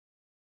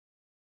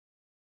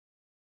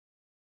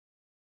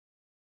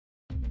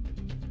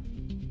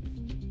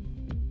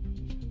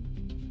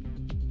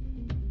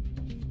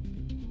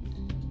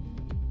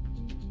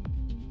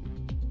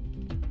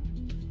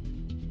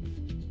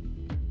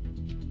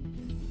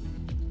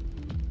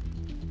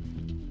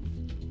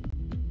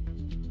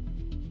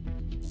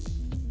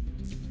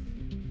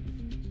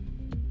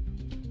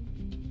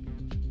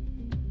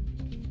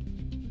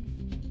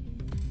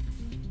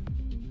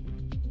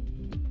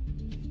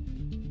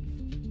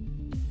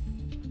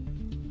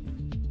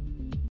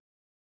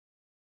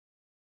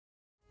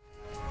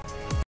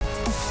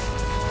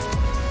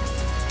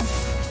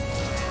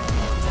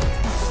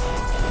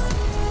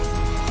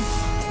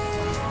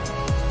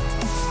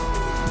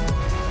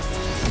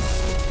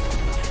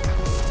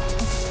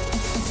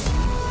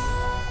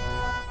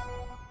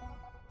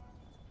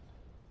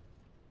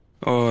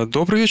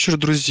Добрый вечер,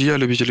 друзья,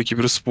 любители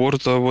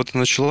киберспорта. Вот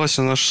началась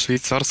наша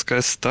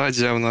швейцарская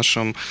стадия в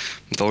нашем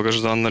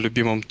долгожданно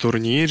любимом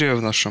турнире,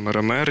 в нашем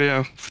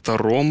РМРе,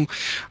 втором.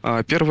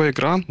 Первая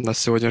игра нас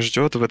сегодня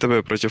ждет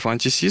VTB против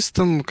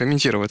ANTISYSTEM.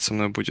 Комментировать со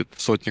мной будет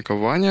Сотников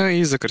Ваня,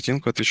 и за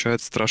картинку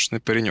отвечает страшный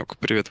паренек.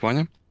 Привет,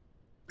 Ваня.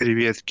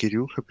 Привет,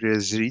 Кирюха,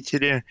 привет,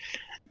 зрители.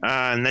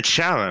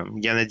 Начало,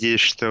 я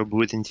надеюсь, что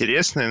будет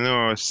интересно,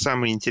 но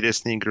самые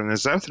интересные игры у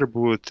нас завтра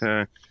будут.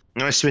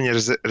 Ну, а сегодня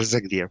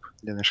разогрев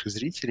для наших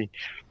зрителей.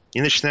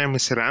 И начинаем мы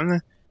с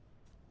Ирана.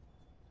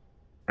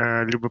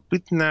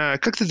 Любопытно,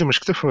 как ты думаешь,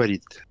 кто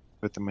фаворит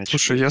в этом матче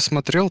Слушай, будет? я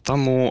смотрел,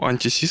 там у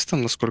ANTISYSTEM,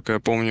 насколько я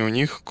помню, у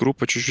них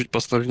группа чуть-чуть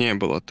посложнее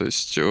была. То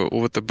есть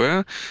у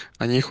ВТБ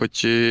они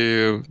хоть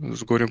и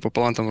с горем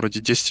пополам, там вроде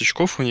 10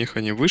 очков у них,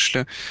 они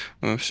вышли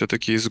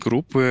все-таки из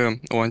группы.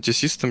 У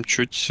ANTISYSTEM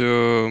чуть,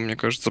 мне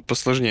кажется,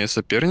 посложнее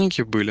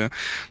соперники были.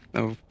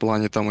 В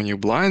плане там у них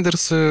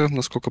блайндерсы,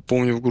 насколько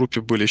помню, в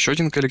группе были еще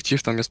один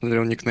коллектив, там я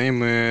смотрел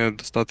никнеймы,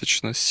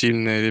 достаточно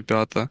сильные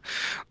ребята.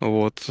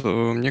 Вот.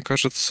 Мне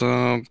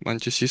кажется,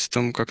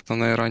 антисистем как-то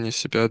на Иране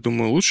себя, я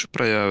думаю, лучше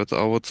проявит,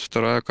 а вот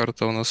вторая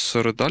карта у нас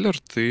Red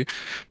Alert, и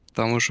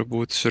там уже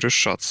будет все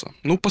решаться.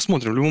 Ну,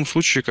 посмотрим. В любом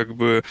случае, как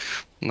бы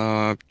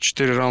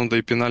 4 раунда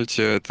и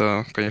пенальти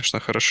это, конечно,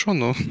 хорошо,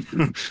 но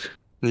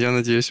я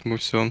надеюсь, мы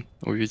все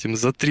увидим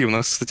за 3. У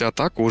нас, кстати,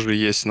 атака уже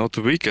есть. Not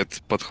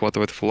Wicked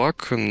подхватывает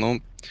флаг, но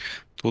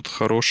тут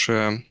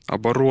хорошая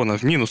оборона.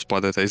 В минус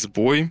падает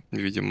айсбой.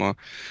 Видимо,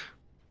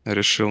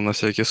 решил на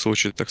всякий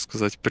случай, так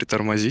сказать,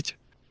 притормозить.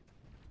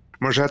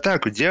 Можно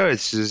атаку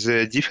делать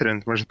за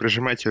Different, можно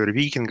прожимать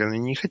овервикинга, но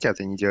не хотят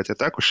они делать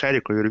атаку,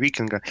 шарик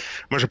овервикинга.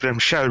 Можно прям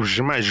шар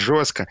сжимать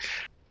жестко.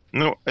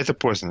 Ну, это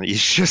поздно,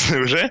 если честно,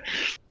 уже.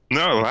 Ну,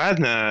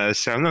 ладно,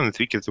 все равно на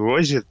Твикет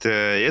возит.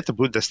 Это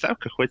будет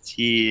доставка, хоть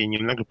и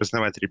немного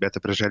поздновато ребята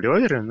прожали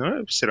оверы,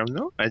 но все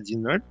равно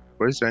 1-0 в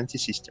пользу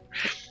антисистем.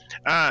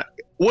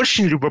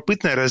 Очень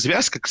любопытная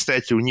развязка,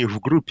 кстати, у них в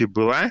группе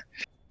была,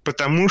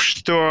 потому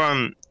что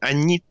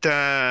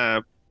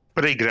они-то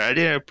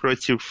проиграли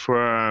против...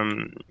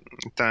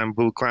 Там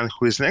был клан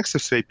Who is Next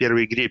в своей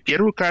первой игре.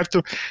 Первую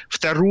карту,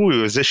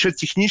 вторую за счет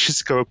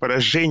технического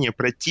поражения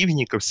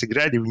противников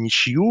сыграли в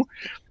ничью.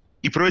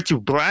 И против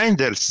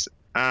Blinders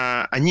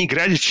они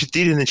играли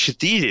 4 на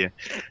 4,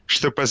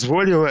 что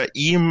позволило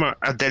им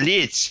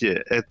одолеть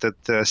этот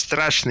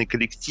страшный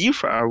коллектив.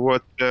 А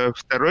вот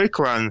второй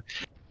клан,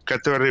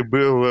 который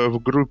был в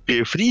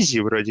группе Фризи,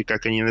 вроде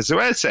как они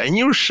называются,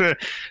 они уж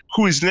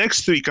Who is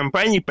Next и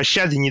компании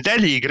пощады не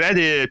дали и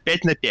играли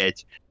 5 на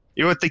 5.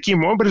 И вот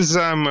таким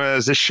образом,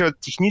 за счет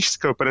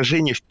технического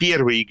поражения в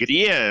первой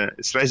игре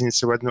с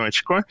разницей в 1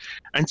 очко,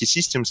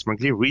 антисистем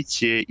смогли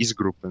выйти из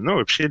группы. Ну,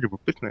 вообще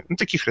любопытно. Ну,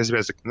 таких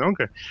развязок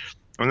много.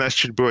 У нас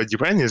чуть было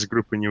Дивайны из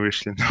группы не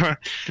вышли, но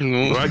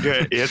Ну, благо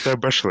это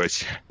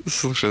обошлось.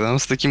 слушай, там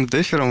с таким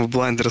дефером в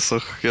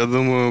блайндерсах, я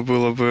думаю,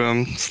 было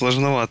бы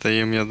сложновато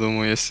им, я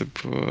думаю, если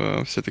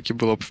бы все-таки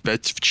было бы в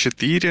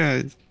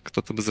 5-4,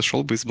 кто-то бы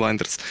зашел бы из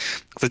блайндерс.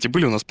 Кстати,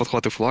 были у нас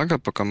подхваты флага,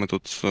 пока мы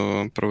тут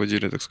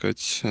проводили, так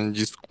сказать,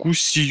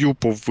 дискуссию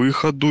по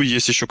выходу.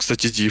 Есть еще,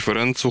 кстати,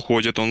 Дифференс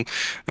уходит, он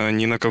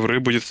не на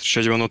ковры будет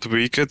встречать его Not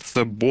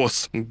Wicked.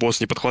 Босс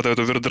не подхватывает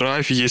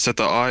овердрайв, есть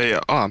это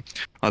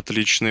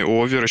отличный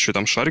овер, еще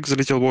там шарик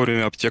залетел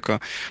вовремя,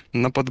 аптека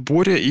на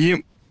подборе,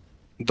 и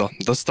да,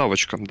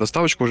 доставочка.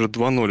 Доставочка уже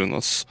 2:0 у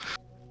нас.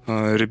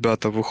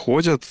 Ребята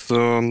выходят.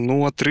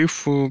 Ну,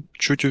 отрыв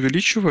чуть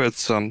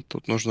увеличивается.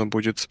 Тут нужно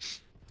будет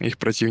их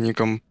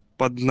противникам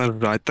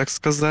поднажать, так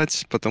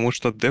сказать, потому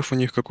что деф у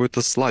них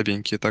какой-то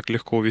слабенький. Так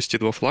легко увести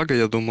 2 флага,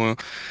 я думаю,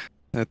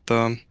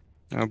 это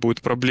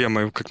будет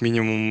проблемой, как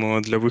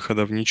минимум, для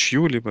выхода в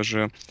ничью, либо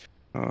же,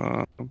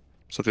 э,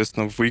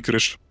 соответственно,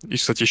 выигрыш. И,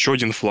 кстати, еще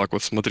один флаг,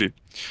 вот смотри.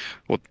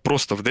 Вот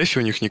просто в дефе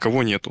у них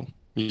никого нету.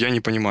 Я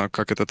не понимаю,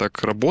 как это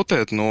так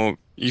работает, но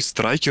и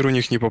страйкер у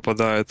них не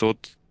попадает.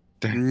 Вот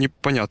Да.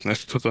 непонятное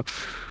что-то.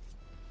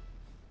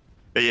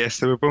 Я с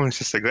тобой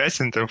полностью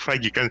согласен, там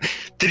флаги...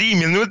 3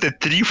 минуты,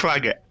 3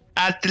 флага.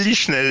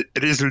 Отличная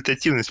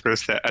результативность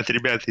просто от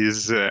ребят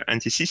из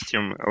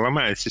антисистем.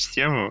 Ломают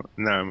систему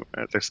нам,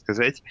 так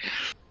сказать.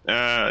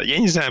 Я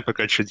не знаю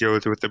пока, что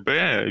делают ВТБ.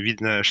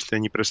 Видно, что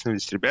не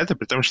проснулись ребята,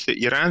 потому что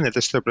Иран — это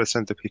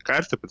 100% их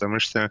карта, потому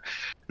что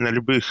на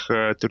любых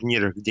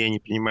турнирах, где они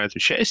принимают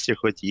участие,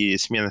 хоть и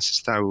смена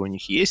состава у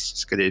них есть,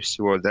 скорее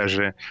всего,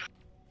 даже...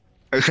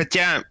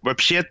 Хотя,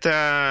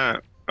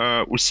 вообще-то,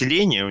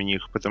 усиление у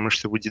них, потому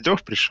что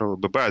Вудидов пришел,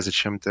 ББА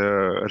зачем-то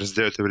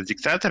раздает его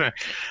диктатора,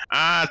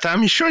 а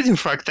там еще один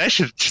флаг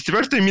тащит,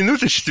 4-я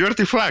минута,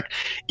 4-й флаг,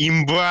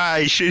 имба,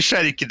 еще и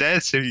шарик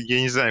кидается, я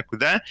не знаю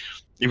куда,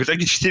 и в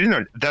итоге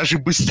 4-0. Даже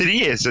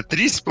быстрее, за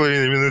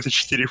 3,5 минуты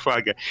 4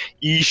 флага.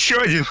 И еще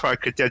один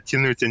флаг хотят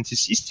тянуть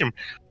антисистем.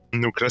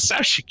 Ну,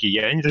 красавчики,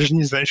 я даже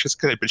не знаю, что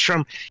сказать.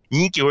 Причем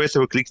ники у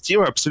этого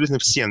коллектива абсолютно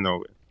все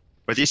новые.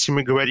 Вот если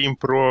мы говорим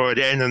про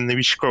реально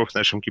новичков в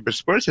нашем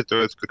киберспорте, то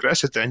это как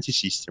раз это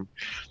антисистем.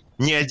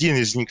 Ни один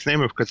из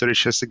никнеймов, которые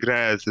сейчас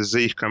играют за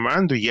их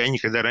команду, я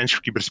никогда раньше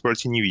в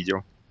киберспорте не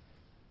видел.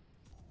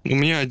 У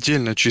меня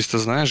отдельно чисто,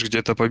 знаешь,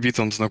 где-то по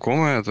битвам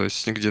знакомые, то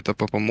есть где-то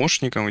по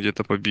помощникам,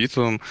 где-то по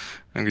битвам,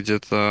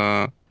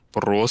 где-то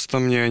просто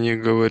мне они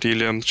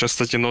говорили. Сейчас,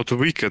 кстати, Not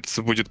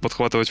Wicked будет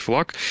подхватывать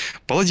флаг.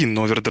 Паладин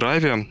на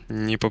овердрайве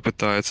не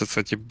попытается,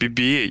 кстати,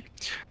 BBA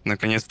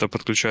наконец-то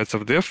подключается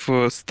в деф.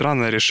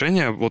 Странное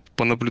решение, вот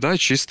понаблюдай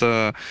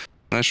чисто,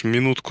 знаешь,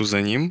 минутку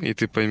за ним, и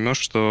ты поймешь,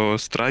 что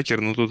страйкер,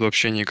 ну, тут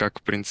вообще никак,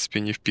 в принципе,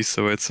 не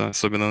вписывается,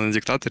 особенно на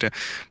диктаторе.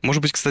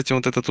 Может быть, кстати,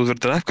 вот этот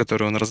овердрайв,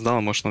 который он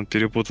раздал, может, он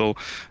перепутал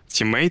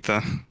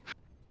тиммейта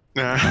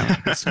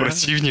с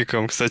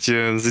противником. Кстати,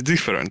 The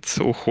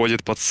Different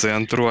уходит по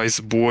центру,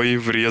 Айсбой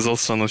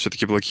врезался, но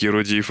все-таки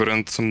блокирует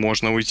Different.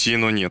 Можно уйти,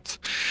 но нет.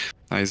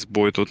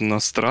 Айсбой тут на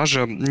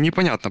страже.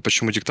 Непонятно,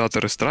 почему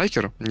диктатор и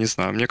страйкер, не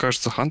знаю. Мне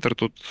кажется, Хантер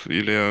тут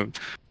или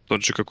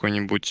тот же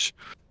какой-нибудь,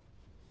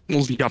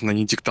 ну, явно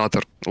не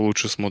диктатор,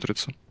 лучше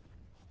смотрится.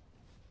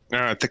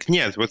 Так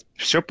нет, вот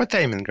все по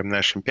таймингам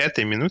нашим.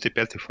 5-я минута,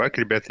 5-й флаг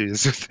ребята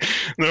везут.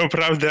 Но,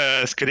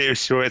 правда, скорее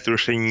всего, это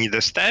уж они не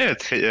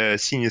доставят.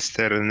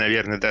 Синистер,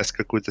 наверное, даст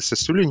какую-то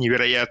сосулю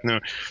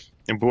невероятную.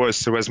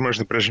 Босс,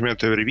 возможно,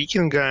 прожмет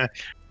Овервикинга.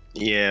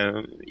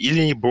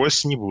 Или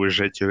босс не будет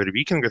жать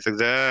Овервикинга,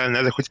 тогда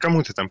надо хоть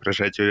кому-то там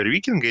прожать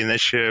Овервикинга,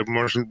 иначе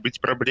может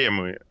быть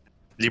проблемы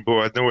либо у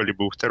одного,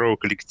 либо у второго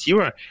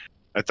коллектива.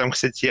 А там,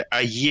 кстати,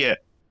 АЕ...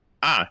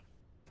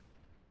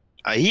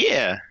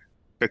 АЕ!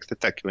 Как-то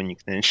так его ник,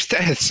 наверное,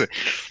 читается.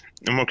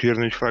 Мог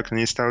вернуть флаг, но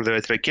не стал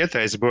давать ракеты.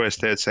 Айсбой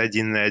остается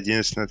 1 на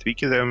 1 с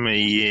Нотвикидом.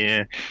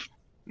 И,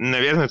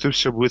 наверное, тут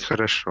все будет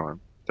хорошо.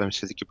 Там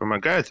все-таки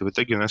помогают. И в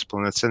итоге у нас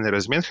полноценный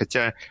размен.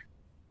 Хотя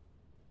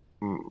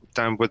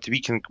там вот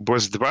Викинг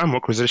Босс 2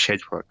 мог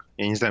возвращать флаг.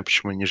 Я не знаю,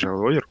 почему он не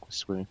жал оверку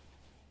свою.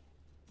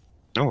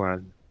 Ну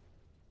ладно.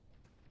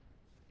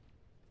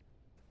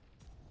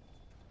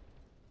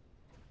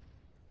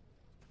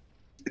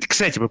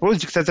 Кстати, по поводу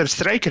диктатора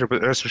Страйкера,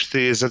 раз уж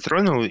ты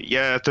затронул,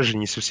 я тоже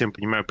не совсем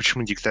понимаю,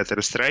 почему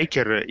диктатор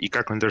Страйкер и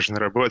как он должен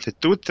работать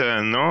тут,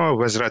 но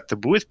возврат-то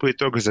будет по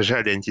итогу,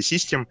 зажали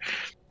антисистем,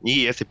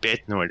 и это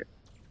 5-0.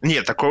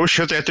 Нет, такого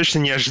счета я точно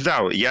не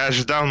ожидал. Я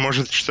ожидал,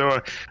 может,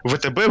 что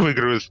ВТБ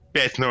выиграют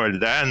 5-0,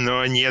 да,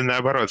 но не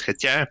наоборот.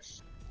 Хотя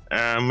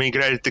мы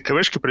играли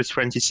ТКВшкой против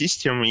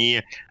антисистем,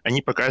 и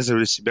они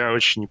показывали себя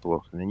очень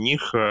неплохо. На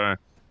них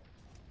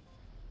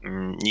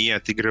и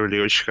отыгрывали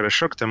очень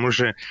хорошо. К тому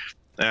же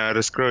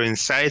раскрою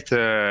инсайт,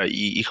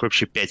 и их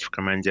вообще 5 в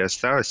команде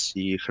осталось,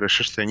 и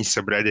хорошо, что они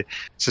собрали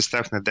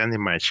состав на данный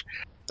матч.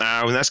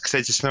 А у нас,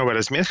 кстати, снова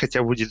размен,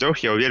 хотя Вудидов,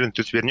 я уверен,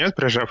 тут вернет,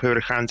 прожав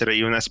Эверхантера,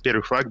 и у нас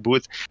первый флаг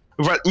будет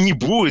не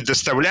будет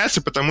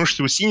доставляться, потому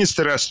что у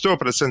Синистера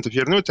 100%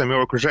 вернут, там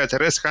его окружает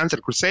РС,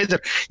 Хантер,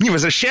 Крусейдер, не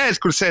возвращает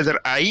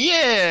Крусейдер,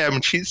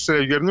 мчится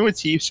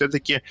вернуть, и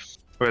все-таки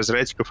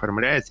возвратик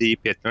оформляет, и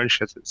 5-0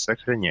 счет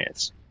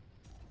сохраняется.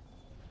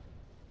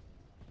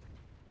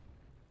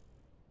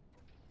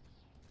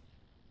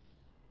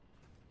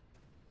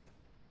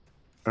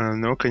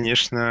 Но,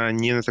 конечно,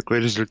 не на такой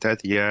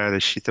результат я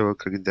рассчитывал,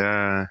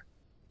 когда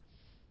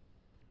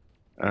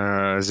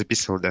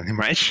записывал данный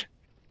матч,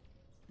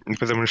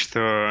 потому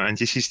что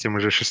антисистем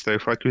уже 6-й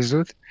флаг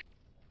везут.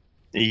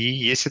 И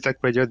если так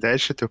пойдет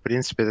дальше, то, в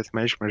принципе, этот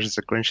матч может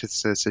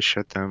закончиться со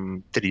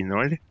счетом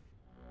 3-0.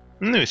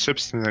 Ну и,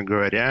 собственно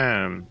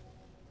говоря,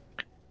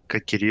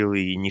 как Кирилл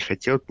и не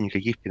хотел,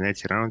 никаких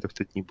пенальти-раундов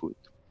тут не будет.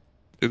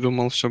 Ты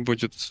думал, все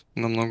будет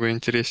намного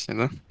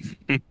интереснее,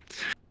 да?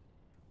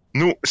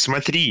 Ну,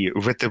 смотри,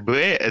 ВТБ,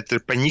 это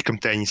по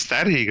никам-то они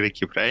старые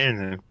игроки,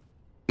 правильно?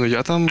 Ну,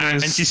 я там...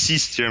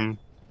 Антисистем.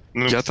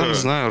 Ну, я кто? там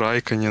знаю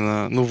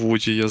Райконина, ну,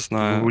 Вуди я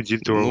знаю. Вуди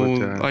Дова, Ну,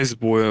 да.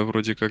 Айсбоя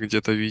вроде как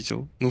где-то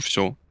видел. Ну,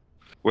 все.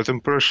 Вот он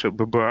прошлый,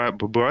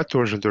 ББА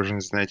тоже должен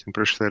знать. Он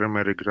прошлый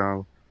РМР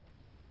играл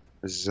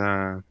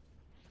за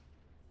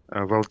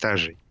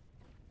Волтажей.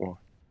 О,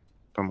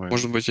 по-моему.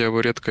 Может быть, я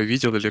его редко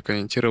видел или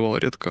комментировал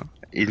редко.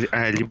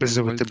 Либо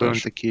за ВТБ он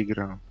Вольтаж. таки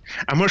играл.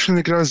 А может, он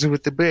играл за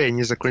ВТБ, и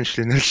они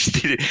закончили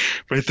 0-4,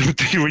 поэтому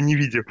ты его не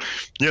видел.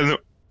 Не,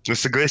 ну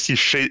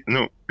согласись,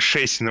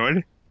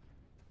 6-0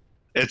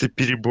 это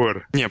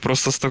перебор. Не,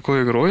 просто с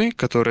такой игрой,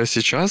 которая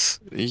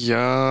сейчас,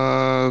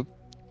 я...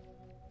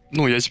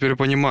 Ну, я теперь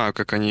понимаю,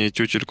 как они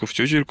тютельку в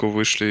тютельку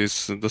вышли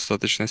из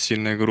достаточно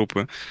сильной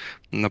группы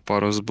на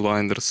пару с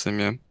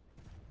блайндерсами.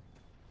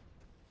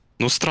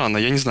 Ну, странно,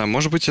 я не знаю,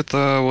 может быть,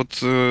 это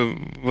вот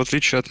в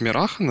отличие от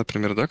Мираха,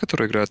 например, да,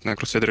 который играет на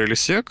Crusader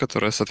Элисе,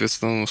 которая,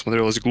 соответственно, ну,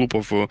 смотрелась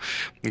глупо в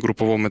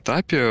групповом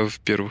этапе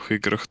в первых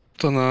играх,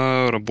 то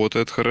она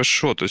работает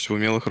хорошо, то есть в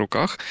умелых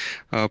руках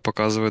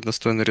показывает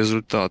достойный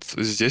результат.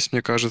 Здесь,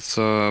 мне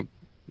кажется,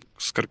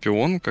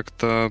 Скорпион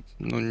как-то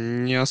ну,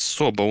 не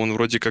особо. Он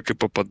вроде как и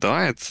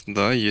попадает,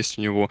 да, есть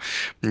у него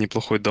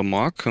неплохой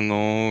дамаг,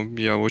 но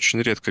я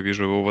очень редко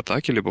вижу его в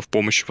атаке, либо в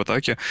помощи в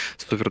атаке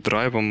с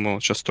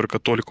овердрайвом. Сейчас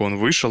только-только он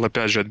вышел.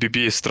 Опять же, от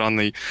BBA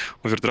странный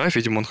овердрайв.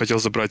 Видимо, он хотел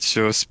забрать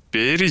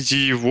спереди,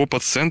 его по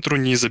центру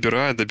не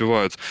забирают,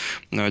 добивают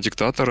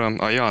диктатора.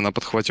 А я на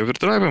подхвате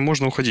овердрайва,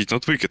 можно уходить.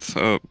 Not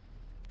Wicked.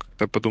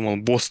 как-то подумал,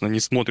 босс не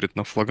смотрит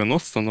на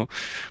флагоносца, но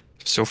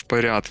все в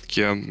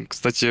порядке.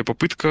 Кстати,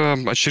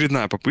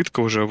 очередная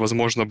попытка уже,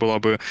 возможно, была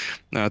бы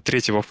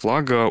третьего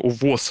флага.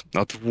 Увоз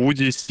от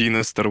Вуди,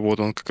 Синестер, вот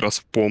он как раз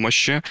в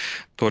помощи.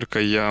 Только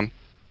я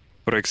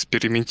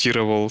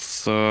проэкспериментировал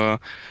с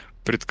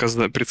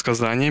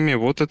предсказаниями.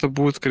 Вот это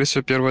будет, скорее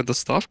всего, первая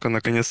доставка,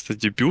 наконец-то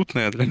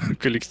дебютная для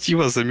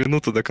коллектива за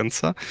минуту до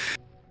конца.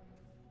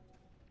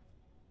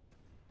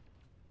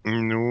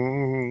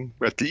 Ну,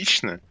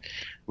 отлично.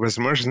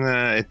 Возможно,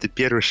 это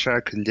первый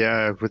шаг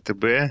для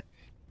ВТБ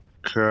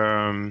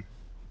к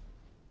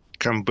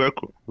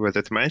камбэку в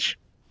этот матч.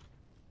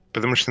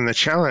 Потому что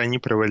начало они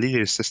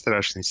провалили со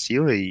страшной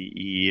силой,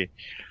 и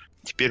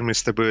теперь мы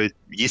с тобой,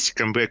 если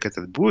камбэк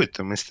этот будет,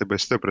 то мы с тобой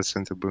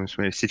 100% будем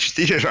смотреть все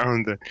 4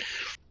 раунда.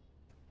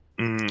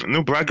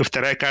 Ну, благо,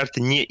 вторая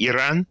карта не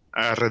Иран,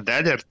 а Red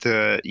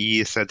Alert,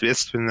 и,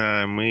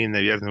 соответственно, мы,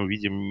 наверное,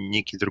 увидим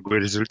некий другой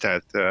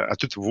результат. А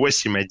тут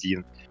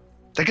 8-1.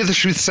 Так это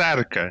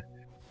швейцарка.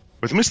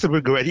 Вот мы с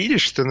тобой говорили,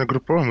 что на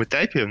групповом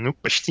этапе, ну,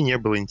 почти не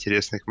было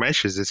интересных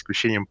матчей, за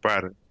исключением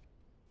пары.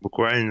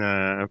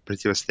 Буквально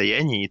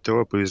противостояние, и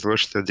то повезло,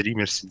 что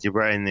Дримерсы,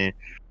 Дивайны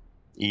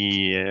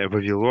и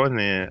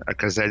Вавилоны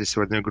оказались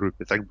в одной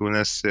группе. Так бы у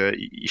нас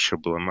еще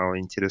было мало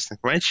интересных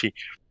матчей.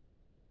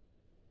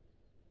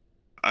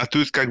 А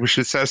тут как бы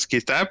швейцарский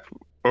этап,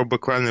 оба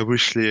клана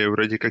вышли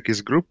вроде как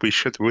из группы, и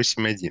счет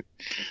 8-1.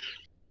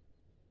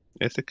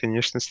 Это,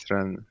 конечно,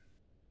 странно.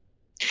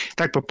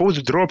 Так, по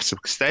поводу дропсов,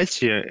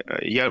 кстати,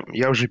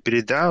 я уже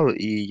передал,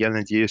 и я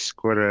надеюсь,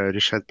 скоро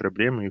решат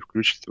проблемы и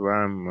включат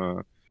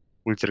вам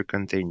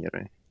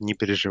ультраконтейнеры. Не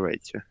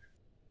переживайте.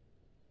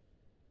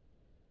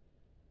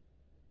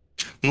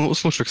 Ну,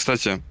 слушай,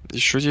 кстати,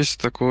 еще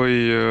есть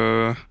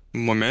такой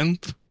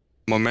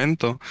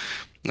моменто.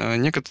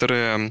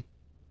 Некоторые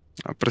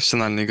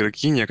профессиональные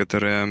игроки,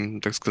 некоторые,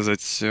 так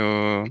сказать,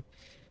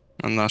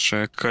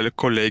 наши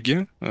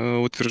коллеги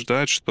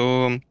утверждают,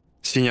 что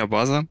синяя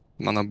база,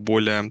 она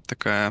более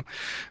такая,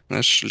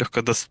 знаешь,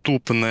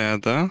 легкодоступная,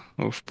 да,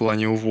 в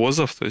плане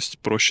увозов, то есть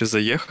проще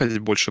заехать,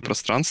 больше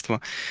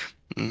пространства.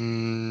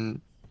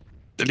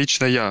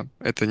 Лично я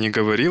это не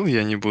говорил,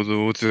 я не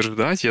буду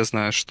утверждать. Я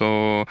знаю,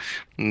 что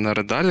на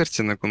Red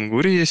Alert, на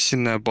Кунгуре есть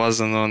сильная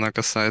база, но она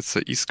касается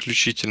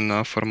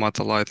исключительно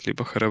формата Light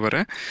либо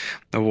ХРВР.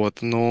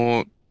 Вот.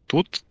 Но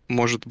тут,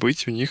 может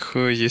быть, у них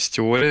есть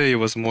теория, и,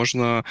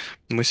 возможно,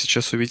 мы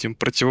сейчас увидим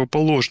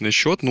противоположный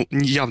счет. Ну,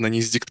 явно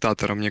не с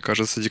диктатором, мне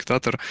кажется.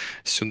 Диктатор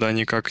сюда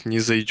никак не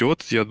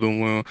зайдет, я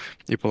думаю,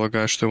 и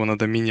полагаю, что его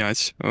надо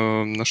менять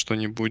на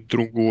что-нибудь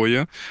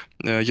другое.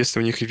 Если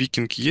у них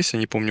викинг есть, я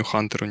не помню,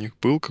 Хантер у них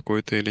был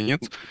какой-то или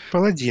нет.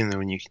 Паладина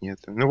у них нет.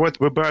 Ну вот,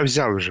 ББА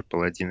взял уже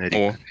паладина, Рик.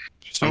 О,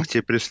 все. Он к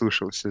тебе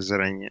прислушался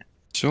заранее.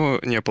 Все,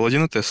 не,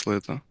 паладина Тесла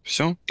это.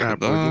 Все,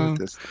 Паладина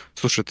тогда... Тесла.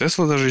 Слушай,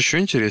 Тесла даже еще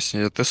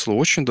интереснее. Я Теслу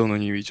очень давно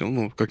не видел.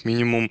 Ну, как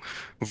минимум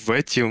в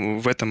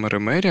этом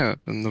РМРе,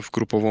 в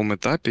групповом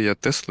этапе, я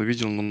Теслу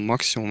видел, ну,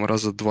 максимум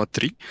раза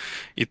 2-3.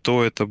 И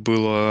то это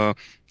было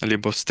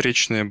либо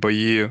встречные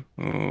бои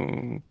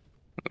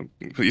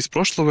из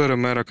прошлого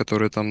РМРа,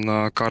 которые там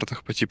на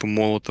картах по типу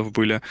молотов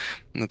были,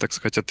 так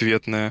сказать,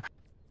 ответные.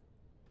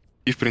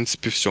 И, в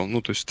принципе, все.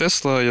 Ну, то есть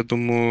Тесла, я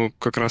думаю,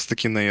 как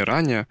раз-таки на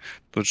Иране.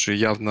 Тут же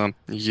явно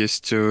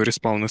есть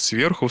респауны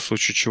сверху, в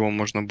случае чего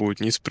можно будет,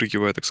 не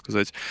спрыгивая, так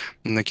сказать,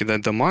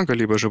 накидать дамага,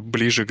 либо же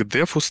ближе к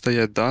дефу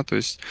стоять, да. То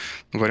есть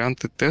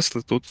варианты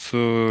Теслы тут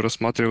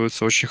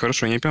рассматриваются очень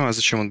хорошо. Я не понимаю,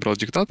 зачем он брал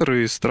диктатор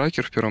и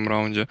страйкер в первом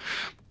раунде,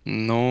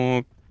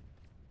 но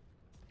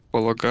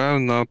полагаю,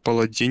 на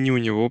паладине у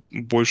него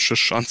больше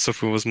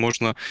шансов, и,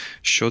 возможно,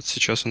 счет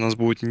сейчас у нас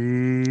будет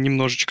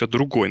немножечко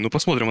другой. Ну,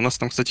 посмотрим. У нас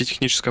там, кстати,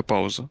 техническая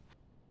пауза.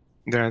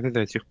 Да,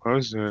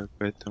 техпауза,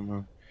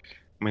 поэтому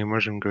мы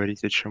можем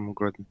говорить о чем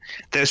угодно.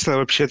 Тесла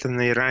вообще-то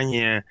на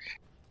Иране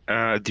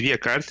две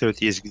карты,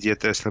 вот есть, где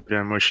Тесла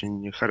прям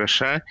очень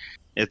хороша.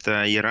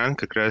 Это Иран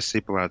как раз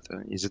и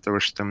Плата. Из-за того,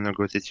 что там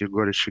много вот этих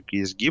горочек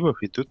и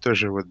изгибов, и тут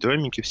тоже вот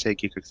домики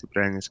всякие, как ты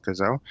правильно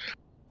сказал.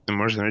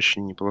 Можно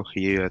очень неплохо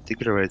ею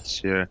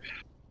отыгрывать.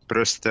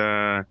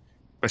 Просто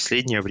в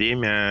последнее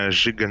время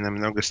Жига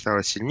намного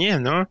стала сильнее,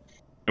 но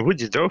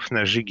Вуди Дов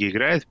на Жиге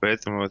играет,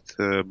 поэтому вот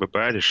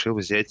ББА решил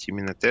взять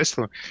именно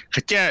Теслу.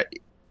 Хотя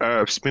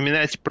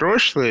вспоминать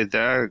прошлое,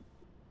 да,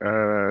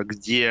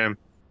 где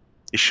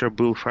еще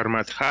был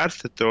формат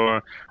харта,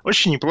 то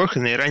очень неплохо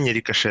на Иране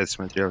рикошет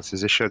смотрелся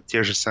за счет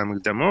тех же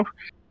самых домов.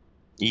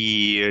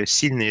 И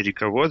сильные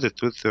реководы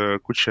тут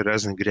куча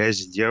разных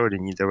грязи делали,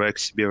 не давая к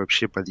себе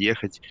вообще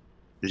подъехать,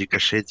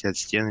 рикошете от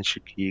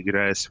стеночек и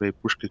играя своей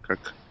пушкой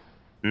как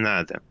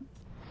надо.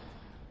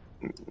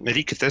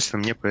 Рик и Тесла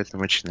мне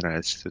поэтому очень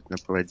нравится тут на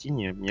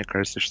паладине. Мне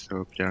кажется,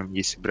 что прям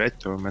если брать,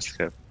 то must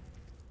have.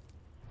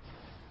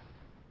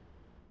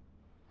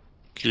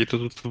 Какие-то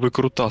тут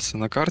выкрутасы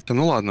на карте.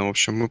 Ну ладно, в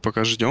общем, мы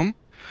пока ждем.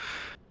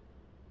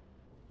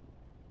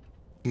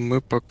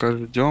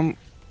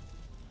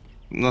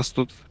 У нас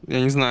тут, я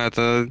не знаю,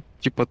 это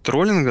типа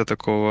троллинга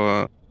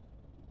такого,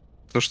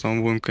 то, что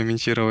мы будем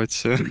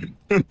комментировать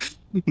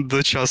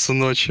до часу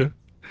ночи.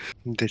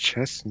 Да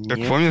сейчас Как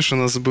нет. помнишь, у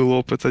нас был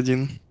опыт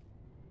один.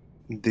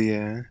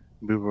 Да,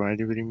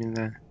 бывали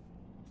времена.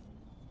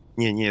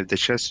 Не, до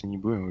часу не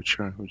будем, вы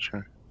чё?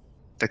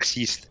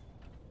 Таксист,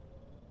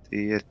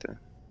 ты это...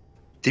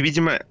 Ты,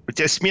 видимо, у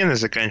тебя смена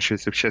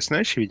заканчивается в час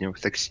ночи, видимо, в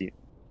такси.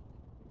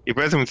 И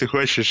поэтому ты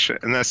хочешь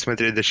нас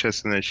смотреть до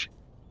часу ночи.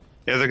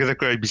 Я только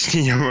такое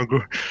объяснение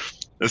могу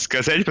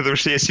сказать, потому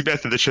что я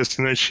себя-то до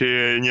часу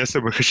ночи не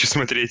особо хочу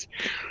смотреть.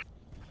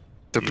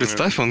 Ты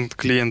представь, он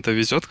клиента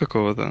везет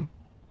какого-то,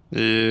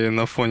 и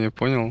на фоне,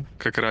 понял,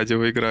 как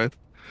радио играет.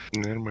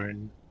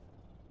 Нормально.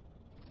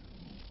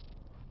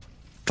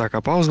 Так,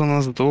 а пауза у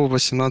нас до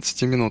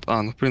 18 минут.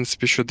 Ну, в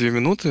принципе, еще 2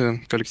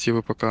 минуты.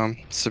 Коллективы пока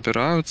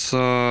собираются.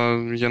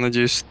 Я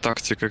надеюсь,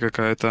 тактика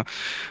какая-то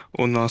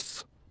у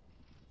нас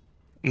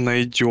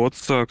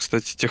найдется.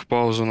 Кстати,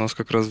 техпаузу у нас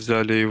как раз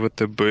взяли и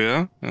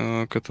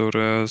ВТБ,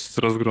 которые с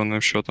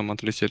разгромным счетом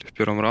отлетели в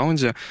первом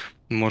раунде.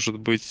 Может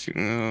быть,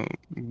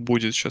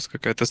 будет сейчас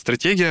какая-то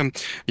стратегия.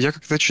 Я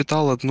как-то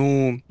читал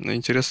одну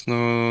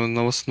интересную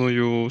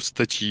новостную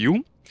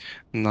статью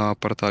на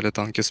портале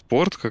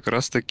ТанкиСпорт, как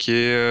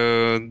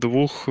раз-таки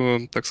двух,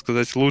 так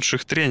сказать,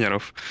 лучших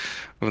тренеров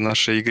в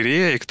нашей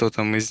игре, и кто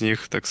там из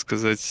них, так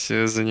сказать,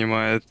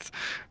 занимает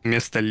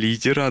место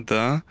лидера,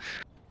 да.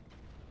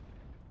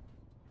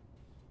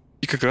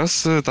 И как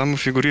раз там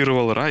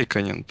фигурировал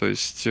Райконен, то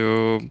есть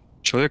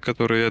человек,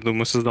 который, я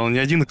думаю, создал не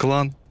один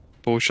клан,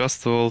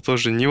 поучаствовал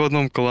тоже не в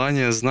одном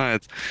клане,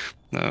 знает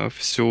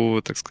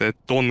всю, так сказать,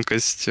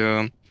 тонкость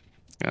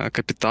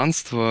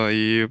капитанства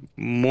и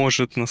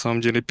может, на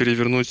самом деле,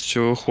 перевернуть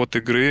ход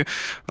игры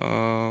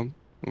в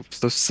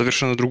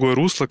совершенно другое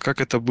русло,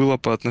 как это было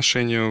по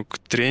отношению к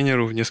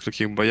тренеру в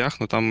нескольких боях,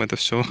 но там это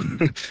все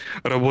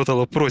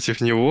работало против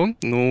него.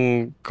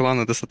 Ну,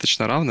 кланы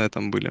достаточно равные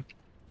там были.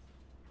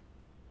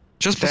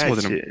 Сейчас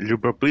посмотрим. Кстати,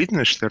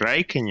 любопытно, что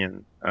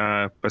Райконен,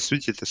 по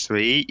сути-то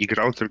своей,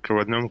 играл только в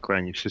одном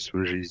клане всю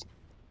свою жизнь.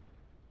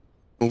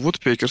 Ну, вот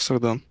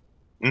Пекерсах, да.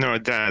 Ну,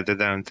 да,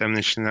 он там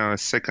начинал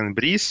с Second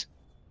Breeze,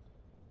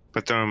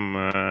 потом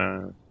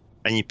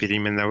они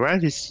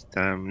переименовались,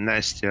 там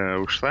Настя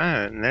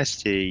ушла,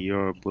 Настя,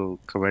 ее был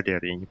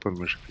кавалер, я не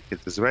помню уже, как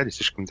это звали,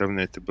 слишком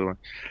давно это было.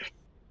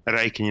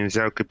 Райкинен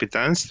взял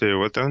капитанство, и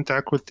вот он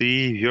так вот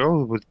и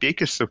вел вот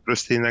Пекерсов,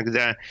 просто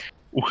иногда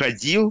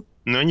уходил,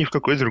 но ни в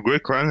какой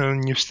другой клан он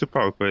не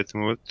вступал,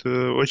 поэтому вот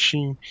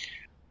очень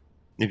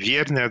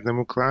верный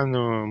одному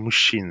клану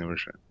мужчина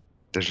уже.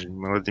 Даже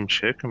молодым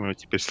человеком его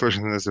теперь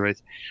сложно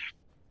назвать.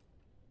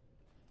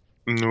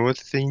 Ну вот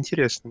это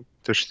интересно,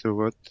 то что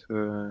вот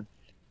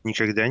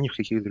никогда ни в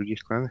каких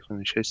других кланах он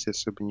участия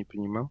особо не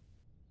принимал.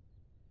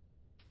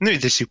 Ну и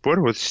до сих пор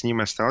вот с ним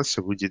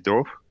остался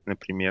Вудидов,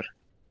 например,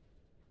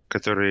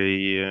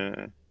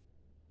 который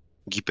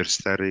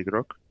гиперстарый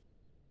игрок.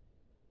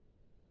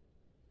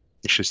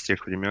 Еще с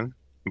тех времен.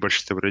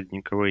 Больше-то вроде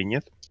никого и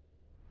нет.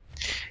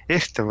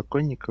 Эх,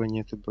 Толоконникова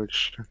нету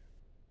больше.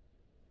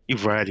 И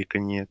Варика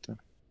нету.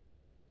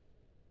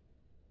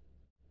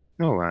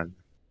 Ну ладно.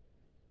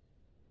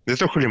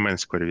 Зато Хулимен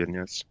скоро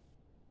вернется.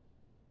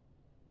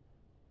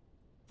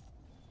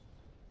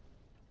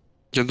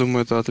 Я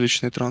думаю, это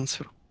отличный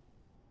трансфер.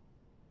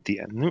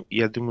 Да, ну,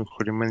 я думаю,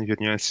 Хулимен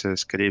вернется,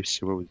 скорее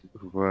всего,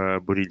 в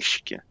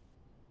бурильщике.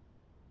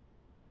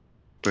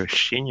 По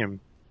ощущениям.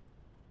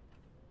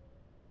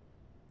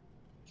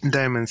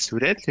 Даймондс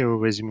вряд ли его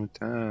возьмут,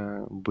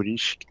 а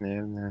бурильщики,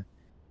 наверное,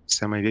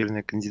 самая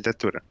верная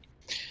кандидатура.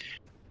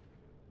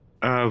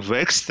 А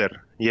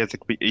Векстер, я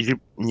так... Или...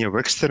 Не,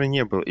 Векстера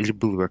не был. Или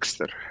был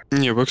Векстер?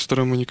 Не,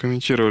 Бэкстера мы не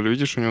комментировали.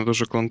 Видишь, у него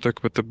даже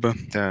клан-тег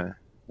ВТБ. Да,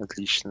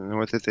 отлично. Ну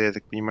вот это, я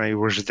так понимаю,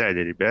 его ждали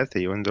ребята,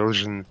 и он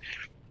должен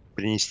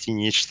принести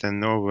нечто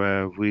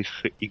новое в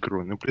их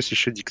игру. Ну, плюс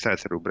еще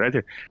диктатора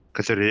убрали,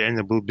 который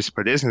реально был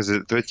бесполезный,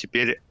 зато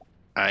теперь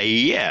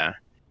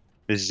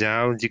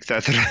взял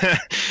диктатора.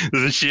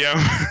 Зачем?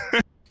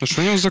 Ну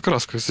что у него за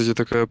краска, кстати,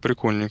 такая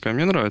прикольненькая.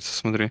 Мне нравится,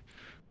 смотри.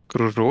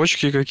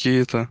 Кружочки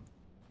какие-то.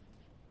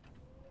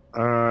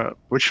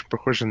 Очень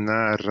похоже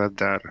на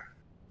радар,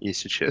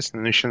 если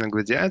честно. Ну, еще на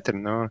гладиатор,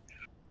 но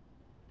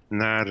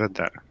на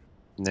радар.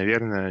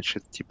 Наверное,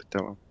 что-то типа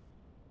того.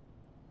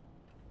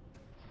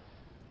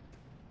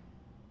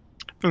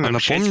 Ну, А нам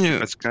в чатике напомни,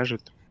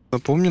 подскажут.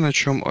 напомни, на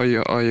чем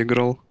АЯ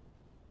играл.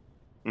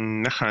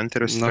 На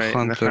Хантера, На на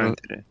Хантера.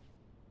 Хантере.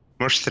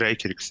 Может,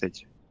 Страйкере,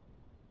 кстати.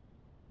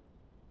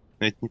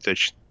 Но это не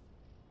точно.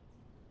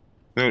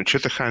 Ну,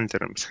 что-то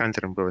с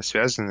Хантером было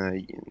связано.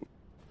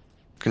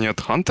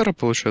 Нет, Хантера,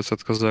 получается,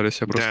 отказались.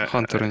 Я просто Да,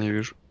 Хантера не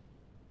вижу.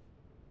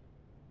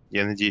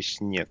 я надеюсь,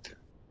 нет.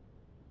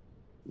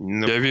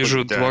 Но, Я походу,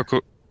 вижу да.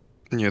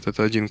 Нет,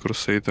 это один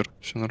Крусейдер.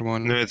 Все Ну,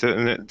 нормально.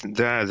 это,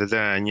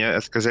 да. Они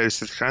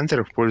отказались от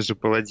Хантера в пользу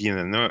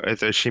Паладина. Но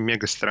это вообще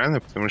мега странно,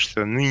 потому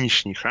что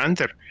нынешний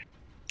Хантер,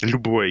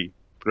 любой,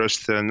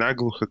 просто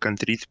наглухо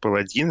контрит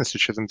Паладина, с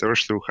учетом того,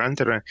 что у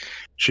Хантера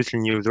чуть ли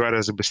не в 2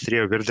 раза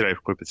быстрее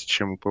овердрайв копится,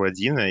 чем у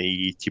Паладина,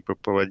 и типа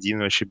Паладин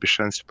вообще без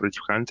шансов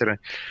против Хантера,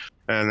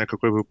 на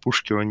какой бы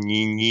пушке он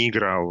не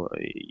играл.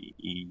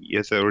 И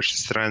это очень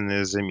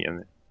странные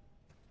замены.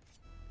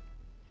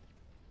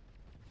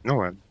 Ну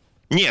ладно.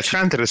 Нет,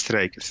 Хантер и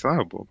Страйкер,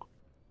 слава богу.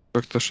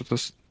 Как-то что-то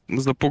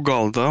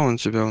запугал, да, он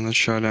тебя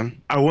вначале?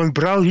 А он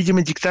брал,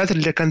 видимо, диктатор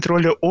для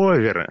контроля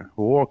овера.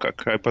 О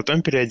как. А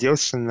потом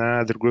переоделся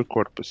на другой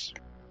корпус.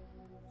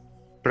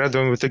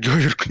 Правда, он в итоге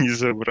оверку не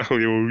забрал,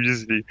 его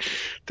увезли.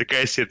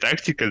 Такая себе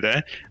тактика,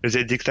 да?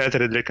 Взять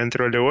диктатора для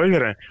контроля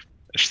овера,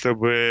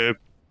 чтобы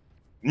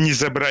не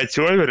забрать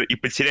овер и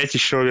потерять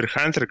еще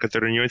оверхантера,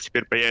 который у него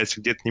теперь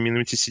появится где-то на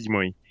минуте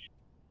 7.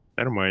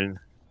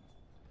 Нормально.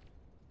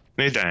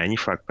 Ну и да, они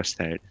флаг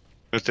поставили.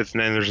 Вот это,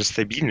 наверное, уже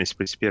стабильность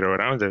после первого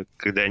раунда,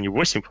 когда они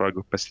 8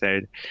 флагов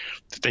поставили.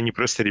 Тут они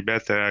просто,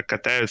 ребята,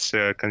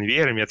 катаются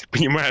конвейером. Я так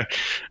понимаю,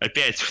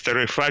 опять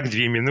второй флаг, 2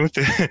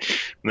 минуты.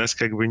 У нас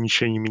как бы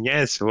ничего не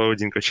меняется.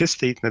 Лоудинг вообще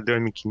стоит на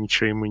домике,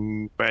 ничего ему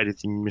не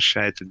парит и не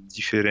мешает. Тут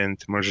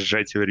дифферент. Может,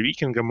 сжать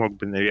овервикинга мог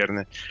бы,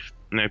 наверное,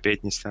 но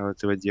опять не стал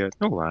этого делать.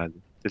 Ну ладно,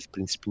 это, в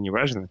принципе, не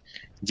важно.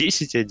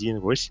 10-1,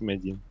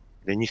 8-1.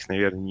 Для них,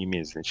 наверное, не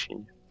имеет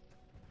значения.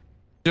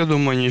 Я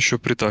думаю, они еще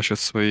притащат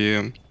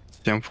свои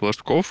 7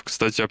 флажков.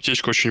 Кстати,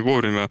 аптечка очень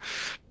вовремя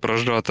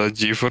прожата от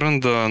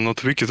Дифференда.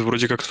 Not Wicked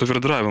вроде как с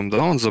овердрайвом, да?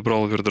 Он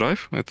забрал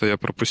овердрайв. Это я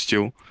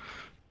пропустил.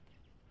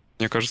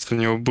 Мне кажется, у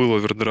него был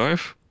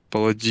овердрайв.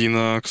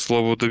 Паладина, к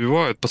слову,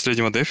 добивают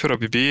последнего дефера.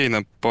 BBA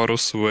на пару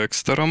с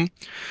Векстером.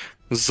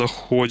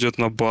 Заходят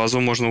на базу,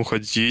 можно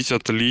уходить,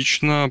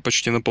 отлично,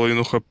 почти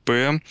наполовину хп,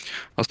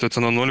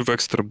 остается на 0,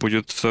 Векстер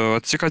будет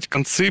отсекать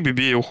концы,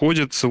 BBA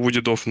уходит,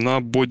 Вудидов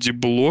на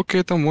бодиблок,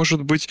 это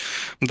может быть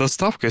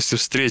доставка, если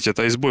встретит,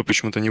 айсбой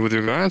почему-то не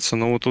выдвигается,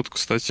 но вот тут,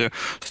 кстати,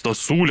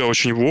 Стасуля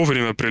очень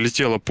вовремя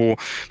прилетела по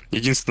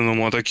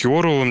единственному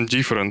атакеру,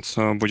 Дифферент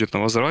будет на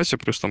возврате,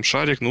 плюс там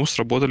шарик, ну,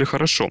 сработали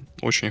хорошо,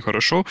 очень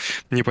хорошо,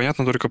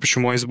 непонятно только,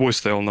 почему айсбой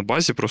стоял на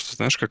базе, просто,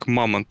 знаешь, как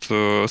мамонт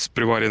с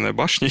приваренной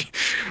башней,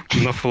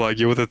 на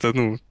флаге. Вот это,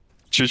 ну,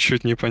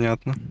 чуть-чуть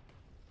непонятно.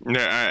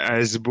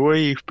 А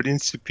сбой, в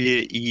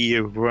принципе, и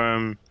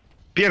в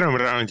первом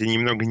раунде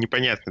немного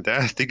непонятно, да,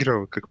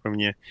 отыгрывал, как по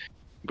мне.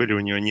 Были у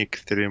него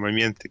некоторые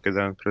моменты,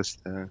 когда он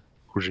просто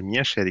хуже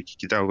меня шарики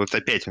кидал. Вот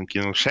опять он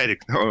кинул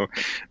шарик, но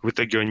в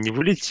итоге он не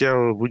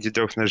вылетел.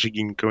 Вудидов на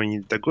жиге никого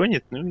не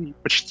догонит. Ну и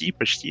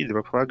почти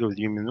 2 флага в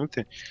 2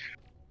 минуты.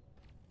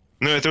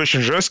 Ну, это очень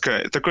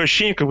жестко. Такое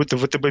ощущение, как будто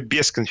ВТБ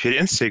без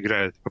конференции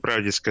играют, по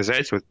правде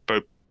сказать. Вот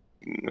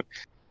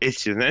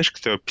эти, знаешь,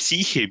 кто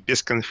психи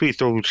без конфы, и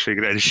то лучше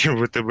играли,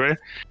 чем ВТБ,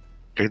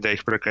 когда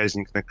их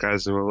проказник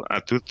наказывал.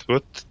 А тут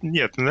вот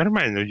нет, ну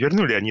нормально.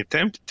 Вернули они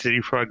темп,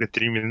 3 флага,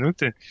 3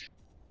 минуты.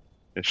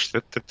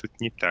 Что-то тут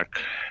не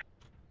так.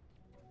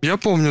 Я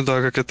помню,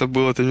 да, как это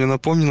было. Ты мне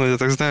напомнила, я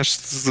так, знаешь,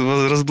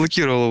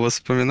 разблокировала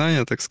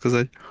воспоминания, так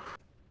сказать.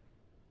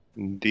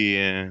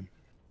 Да.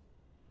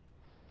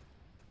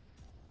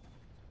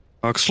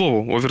 А, к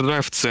слову,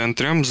 овердрайв в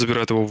центре,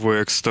 забирает его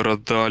в экстра,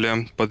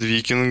 далее под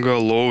викинга,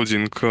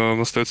 лоудинг,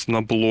 остается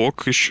на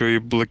блок, еще и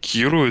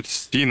блокирует,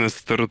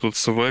 Синестер тут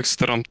с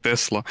векстером,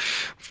 Тесла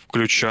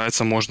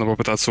включается, можно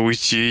попытаться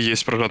уйти,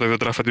 есть прожатый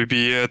овердрайв от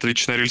BBE,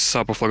 отличная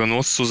рельса по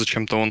флагоносцу,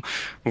 зачем-то он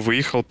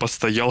выехал,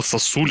 постоял,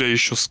 Сосуля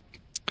еще...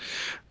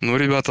 Ну,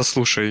 ребята,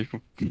 слушай,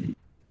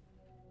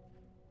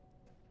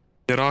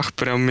 Ирах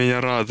прям меня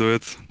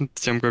радует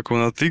тем, как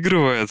он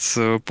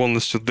отыгрывается.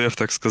 Полностью деф,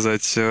 так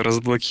сказать,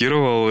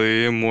 разблокировал,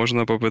 и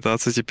можно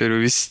попытаться теперь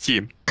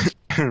увести.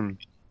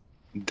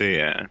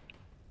 Да.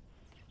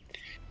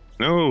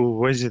 Ну,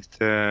 увозит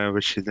в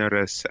очередной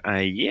раз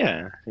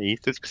АЕ. И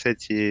тут,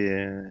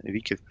 кстати,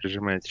 Викет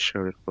прижимает еще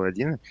вверх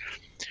паладина.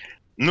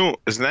 Ну,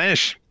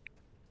 знаешь,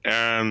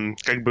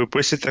 как бы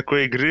после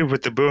такой игры в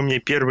ВТБ у меня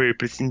первые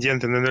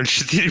претенденты на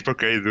 0-4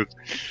 пока идут.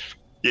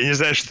 Я не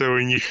знаю, что у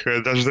них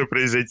должно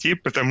произойти,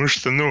 потому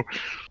что, ну,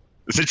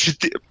 за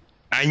 4...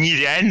 Они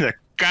реально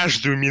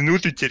каждую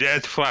минуту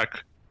теряют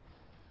флаг.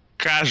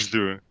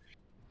 Каждую.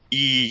 И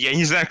я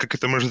не знаю, как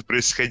это может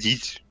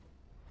происходить,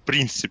 в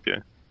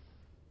принципе,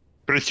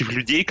 против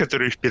людей,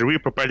 которые впервые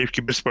попали в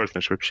киберспорт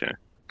наш вообще.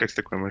 Как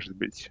такое может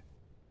быть?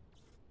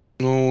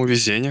 Ну,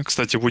 везение.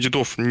 Кстати,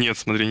 Вудидов нет,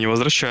 смотри, не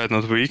возвращает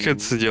на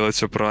Wicked, делает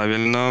все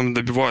правильно.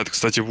 Добивает,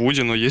 кстати,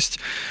 Вуди, но есть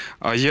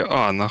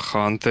АЕА на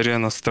Хантере,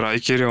 на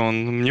Страйкере.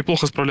 Он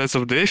неплохо справляется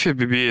в дефе,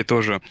 BBA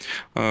тоже.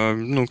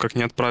 Ну, как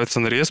не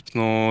отправится на респ,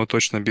 но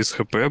точно без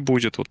ХП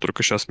будет. Вот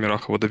только сейчас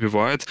Мирах его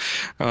добивает.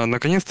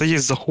 Наконец-то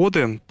есть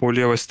заходы по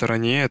левой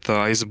стороне.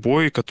 Это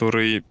Айсбой,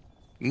 который,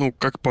 ну,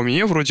 как по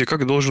мне, вроде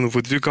как должен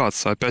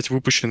выдвигаться. Опять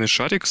выпущенный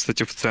шарик,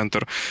 кстати, в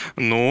центр.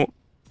 Но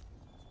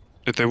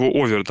это его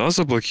овер, да,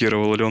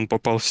 заблокировал, или он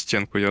попал в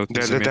стенку? Я вот не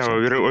Да-да-да,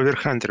 заметил.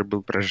 оверхантер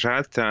был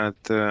прожат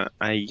от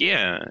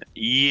АЕ,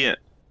 и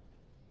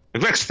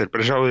Векстер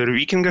прожал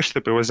Викинга,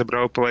 чтобы его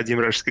забрал паладин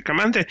вражеской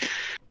команды,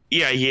 и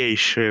АЕ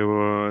еще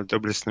его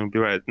доблестно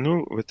убивает.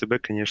 Ну,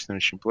 ВТБ, конечно,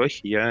 очень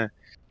плохи, я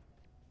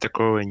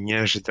такого не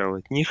ожидал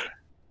от них,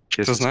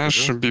 честно Ты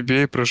знаешь, скажу.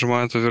 BBA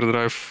прожимает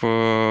овердрайв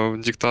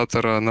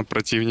диктатора на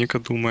противника,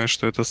 думая,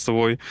 что это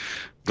свой.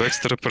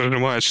 Декстер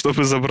прожимает,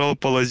 чтобы забрал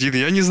паладин.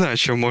 Я не знаю,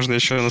 чем можно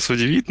еще нас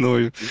удивить, но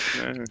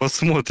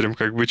посмотрим.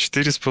 Как бы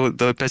 4,5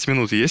 до 5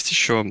 минут есть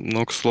еще,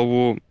 но, к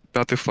слову,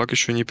 пятый флаг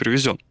еще не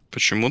привезен.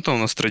 Почему-то у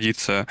нас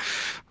традиция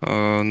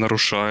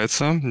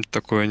нарушается,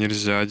 такое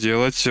нельзя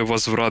делать.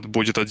 Возврат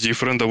будет от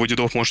дифферента, у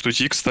дедов может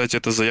уйти. Кстати,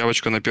 это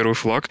заявочка на первый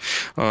флаг.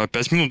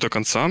 5 минут до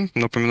конца.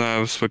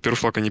 Напоминаю, свой первый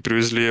флаг они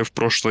привезли в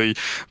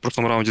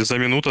прошлом раунде за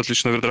минуту.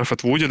 Отлично овердрайв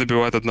от Вуди,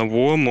 добивает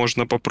одного.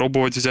 Можно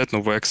попробовать взять,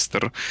 но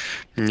Векстер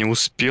не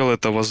успел,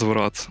 это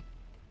возврат.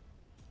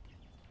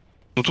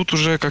 Ну тут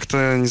уже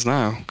как-то, не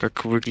знаю,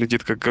 как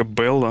выглядит, как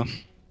Белла.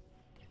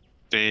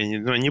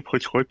 Ну, они бы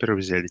хоть Хоппера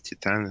взяли,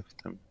 Титанов,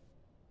 там,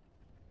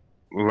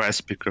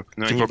 Васпиков.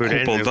 Но Типа они бы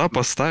купол, реально... да,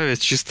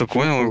 поставить, чисто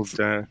Купол, понял.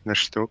 да, на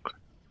шток.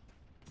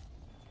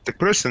 Так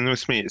просто, ну,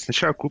 смотри,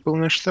 сначала купол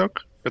на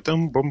шток,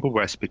 потом бомбу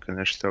Васпика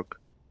на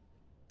шток.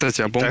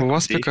 Кстати, а И бомба так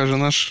Васпика же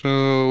наш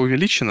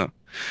увеличена.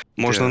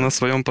 Можно да. на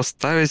своем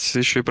поставить,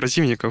 еще и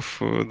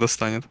противников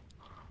достанет.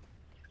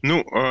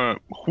 Ну,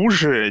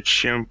 хуже,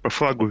 чем по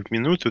флагу в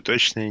минуту,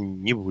 точно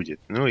не будет.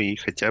 Ну и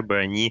хотя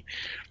бы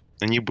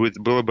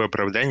было бы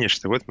оправдание,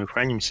 что вот мы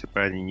фанимся,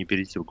 парни, не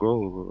берите в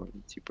голову,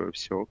 типа,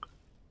 все ок.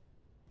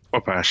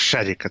 Опа,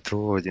 шарик от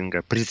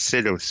лодинга,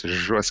 прицелился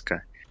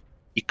жестко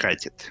и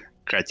катит.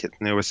 Катит,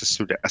 но его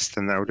сосуля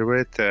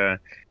останавливает,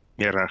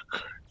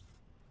 Мирах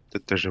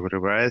тут тоже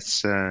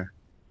вырывается,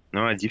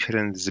 ну а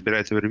Дифферент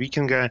забирает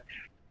Овервикинга,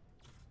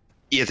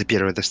 и это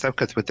первая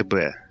доставка от ВТБ.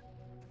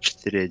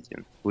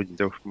 4-1.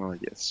 Удидов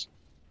молодец.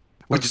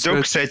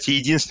 Удидов, кстати,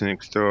 единственный,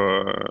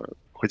 кто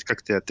хоть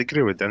как-то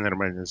отыгрывает, да,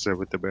 нормально за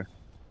ВТБ.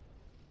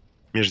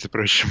 Между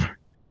прочим.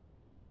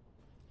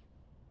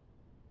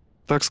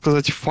 Так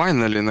сказать, в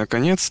финале,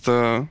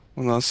 наконец-то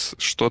у нас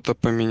что-то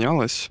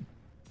поменялось.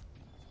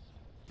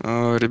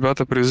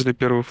 Ребята привезли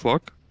первый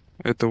флаг.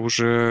 Это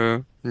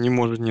уже не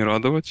может не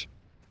радовать.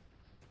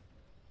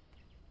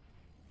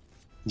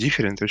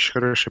 Дифферент очень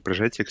хорошее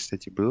прожатие,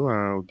 кстати,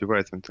 было.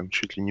 Убивает он там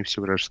чуть ли не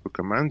всю вражескую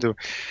команду.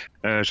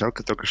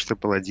 Жалко только, что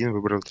Паладин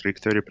выбрал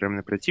траекторию прямо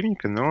на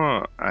противника,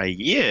 но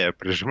АЕ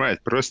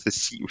прожимает просто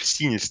в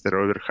Синистер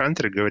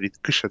Оверхантер и говорит,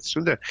 кыш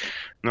отсюда.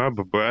 Ну а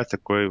ББА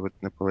такой вот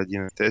на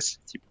Паладина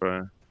тест,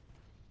 типа,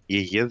 я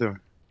еду,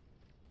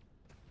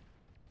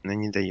 но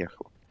не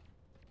доехал.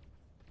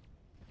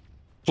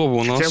 Слово, у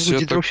Хотя нас все так...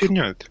 Вудидов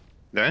вернет,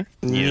 да?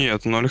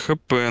 Нет, 0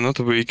 хп на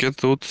твейке.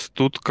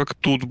 Тут как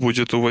тут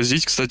будет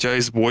увозить. Кстати,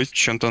 Айсбой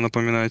чем-то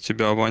напоминает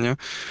тебя, Ваня.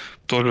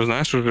 Тоже,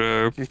 знаешь,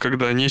 уже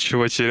когда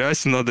нечего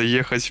терять, надо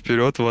ехать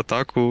вперед в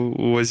атаку,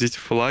 увозить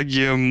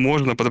флаги.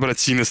 Можно подобрать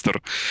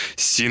Синистер.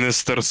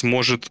 Синистер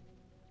сможет...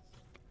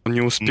 Он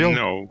не успел?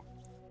 No.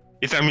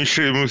 И там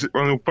еще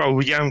он упал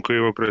в ямку,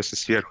 его просто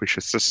сверху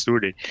еще с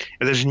сосулей.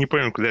 Я даже не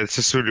понял, куда эта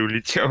сосуля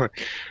улетела.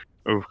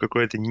 В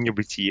какое-то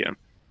небытие.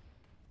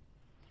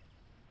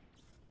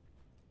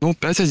 Ну,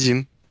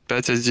 5-1.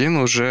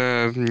 5-1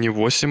 уже не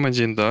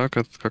 8-1, да,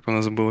 как у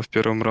нас было в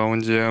первом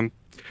раунде.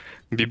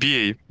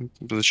 BBA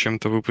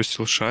зачем-то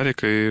выпустил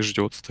шарик и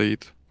ждет,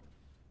 стоит.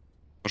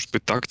 Может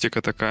быть,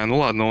 тактика такая. Ну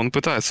ладно, он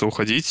пытается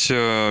уходить.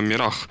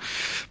 Мирах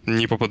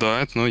не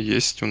попадает, но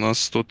есть у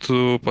нас тут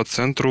по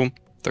центру,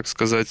 так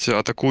сказать,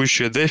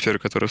 атакующие дефер,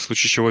 которые в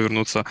случае чего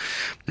вернутся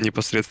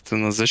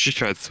непосредственно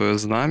защищать свое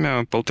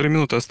знамя. 1,5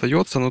 минуты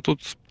остается, но тут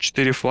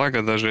 4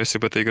 флага, даже если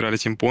бы это играли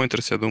Team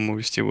Pointers, я думаю,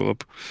 вести было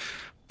бы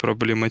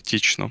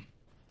проблематично.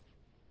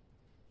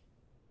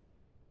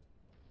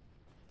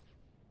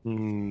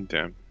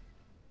 Да.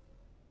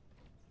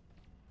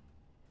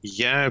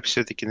 Я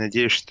все-таки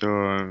надеюсь,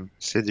 что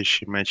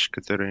следующие матчи,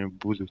 которые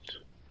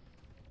будут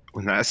у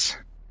нас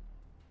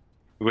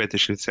в этой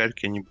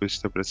швейцарке, они будут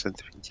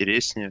 100%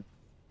 интереснее.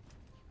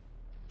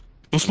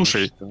 Ну,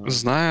 слушай,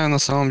 зная на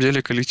самом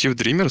деле коллектив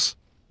Dreamers,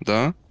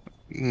 да,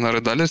 на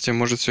Red Alert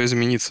может все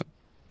измениться.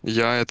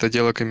 Я это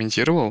дело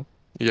комментировал,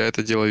 я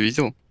это дело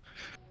видел.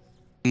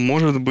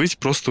 Может быть,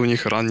 просто у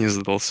них ран не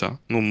задался.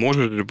 Ну,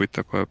 может же быть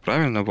такое,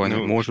 правильно, Ваня?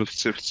 Ну, Может.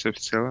 в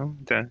целом,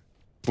 да.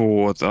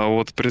 Вот, а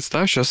вот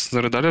представь, сейчас на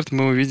Red Alert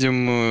мы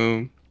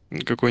увидим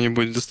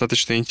какой-нибудь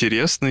достаточно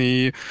интересный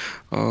и,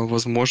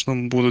 возможно,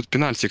 будут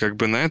пенальти. Как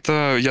бы на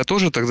это я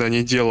тоже тогда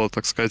не делал,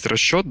 так сказать,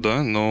 расчет,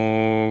 да,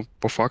 но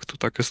по факту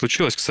так и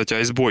случилось. Кстати,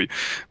 Айсбой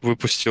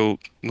выпустил,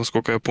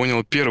 насколько я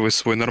понял, первый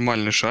свой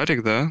нормальный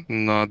шарик, да,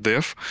 на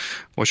деф.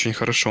 Очень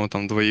хорошо он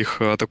там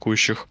двоих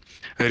атакующих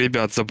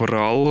ребят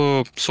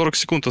забрал. 40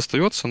 секунд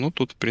остается, ну,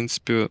 тут, в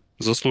принципе,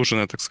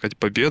 заслуженная, так сказать,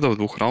 победа в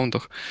 2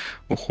 раундах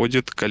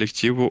уходит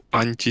коллективу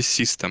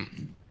ANTISYSTEM.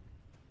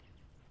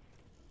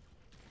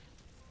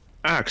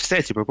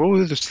 Кстати, по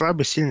поводу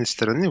слабой, сильной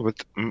стороны,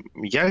 вот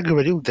я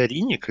говорил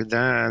Дарине,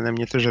 когда она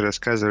мне тоже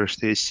рассказывала,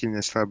 что есть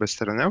сильная, слабая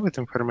сторона в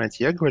этом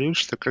формате, я говорил,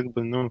 что как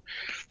бы, ну,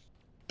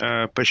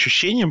 по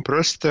ощущениям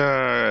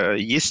просто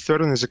есть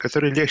стороны, за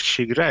которые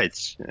легче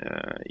играть,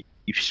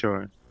 и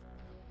все.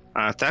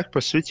 А так,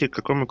 по сути,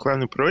 какому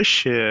клану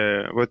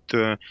проще? Вот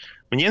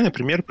мне,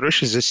 например,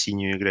 проще за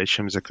синюю играть,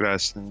 чем за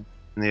красную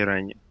на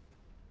Иране.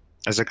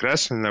 А за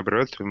красную,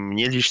 наоборот,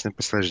 мне лично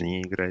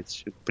посложнее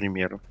играть, к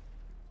примеру.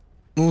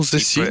 Ну, за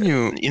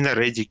синюю... И на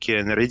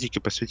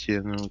Редике, по сути,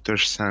 ну, то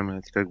же самое.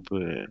 Это как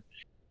бы...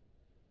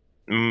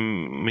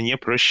 Мне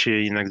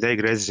проще иногда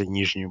играть за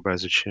нижнюю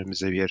базу, чем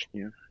за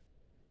верхнюю.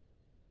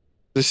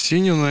 За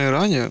синюю на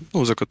Иране,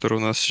 ну, за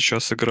которую у нас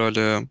сейчас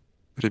играли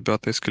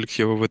ребята из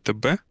коллектива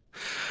ВТБ,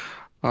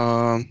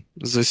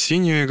 за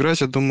синюю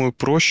играть, я думаю,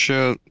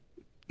 проще,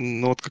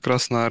 ну, вот как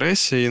раз на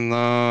Аресе и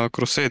на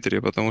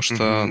Крусейдере, потому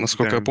что, Мгм,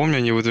 насколько я да, помню,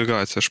 они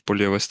выдвигаются аж по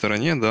левой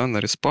стороне, да, на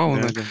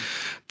респауны, да, да.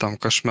 там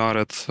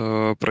кошмарят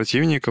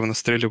противников,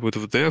 настреливают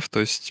в деф, то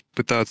есть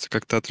пытаются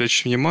как-то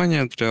отвлечь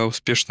внимание для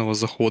успешного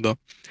захода.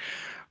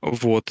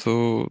 Вот,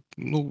 ну,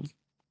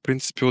 в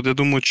принципе, вот я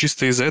думаю,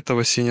 чисто из-за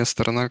этого синяя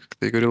сторона, как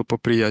ты и говорил,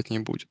 поприятнее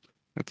будет.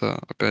 Это,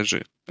 опять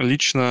же,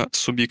 лично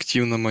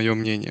субъективно мое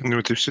мнение.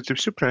 Ну, ты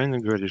все правильно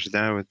говоришь,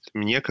 да. Вот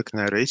мне, как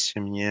на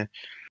рейсе, мне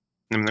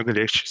намного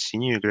легче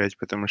синюю играть,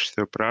 потому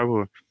что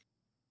правую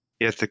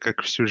я-то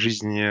как всю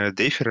жизнь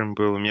дефером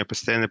был, у меня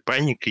постоянно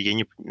паника, я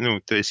не... Ну,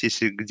 то есть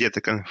если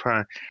где-то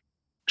конфа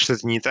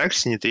что-то не так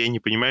с ней, то я не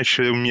понимаю,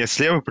 что у меня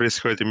слева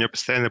происходит, у меня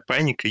постоянно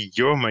паника,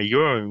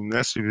 ё-моё,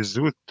 нас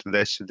увезут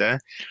туда-сюда.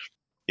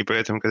 И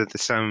поэтому, когда ты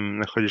сам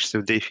находишься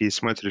в дефе и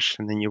смотришь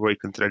на него и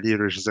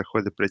контролируешь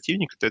заходы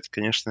противника, то это,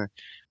 конечно,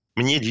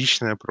 мне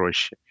лично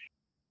проще.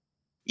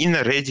 И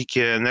на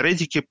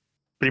редике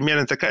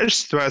примерно такая же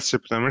ситуация,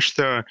 потому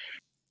что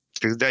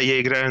когда я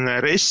играю на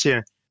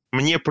Аресе,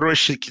 мне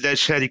проще кидать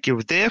шарики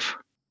в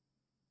деф,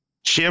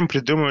 чем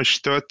придумывать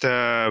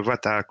что-то в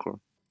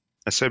атаку.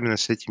 Особенно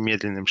с этим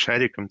медленным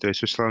шариком. То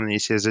есть, условно,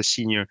 если я за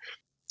синюю,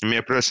 у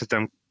меня просто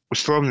там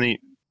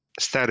условный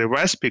старый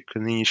васпик,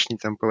 нынешний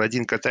там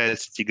паладин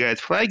катается, тягает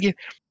флаги,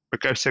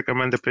 пока вся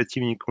команда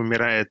противника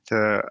умирает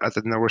от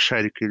одного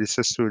шарика или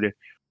сосули,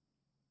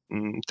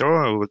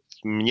 то вот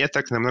мне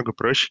так намного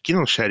проще.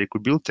 Кинул шарик,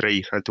 убил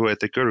троих, а твой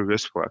атакер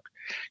увез флаг.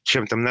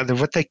 Чем там надо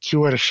в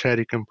атакера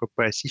шариком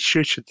попасть,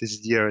 еще что-то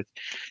сделать,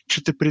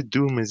 что-то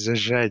придумать,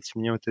 зажать.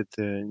 Мне вот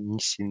это не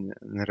сильно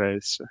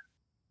нравится.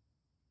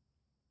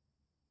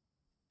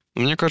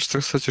 Мне кажется,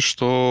 кстати,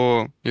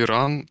 что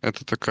Иран —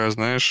 это такая,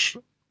 знаешь,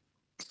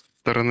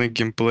 стороны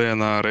геймплея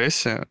на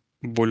Аресе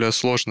более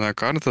сложная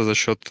карта за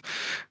счет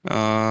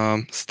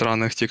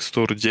странных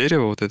текстур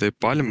дерева, вот этой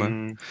пальмы,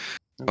 Мгм.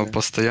 Ну да.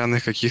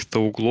 постоянных каких-то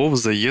углов,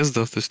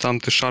 заездов. То есть там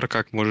ты шар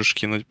как можешь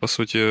кинуть, по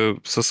сути,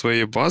 со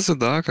своей базы,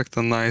 да,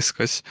 как-то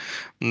наискось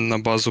на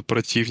базу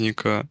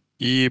противника,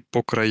 и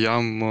по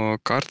краям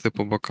карты,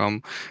 по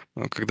бокам,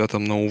 когда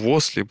там на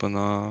увоз, либо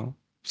на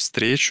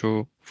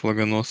встречу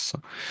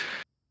флагоносца.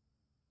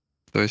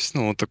 То есть,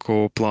 ну, вот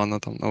такого плана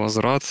там на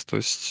возврат. То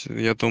есть,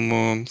 я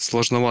думаю,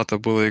 сложновато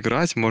было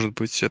играть. Может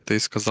быть, это и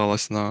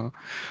сказалось на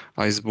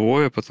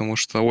айсбое, потому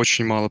что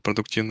очень мало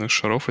продуктивных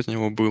шаров от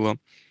него было.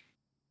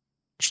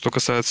 Что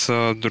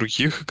касается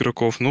других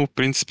игроков, ну, в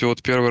принципе,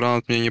 вот первый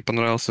раунд мне не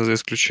понравился за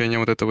исключением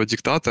вот этого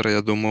диктатора.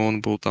 Я думаю,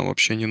 он был там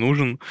вообще не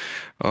нужен.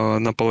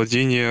 На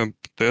паладине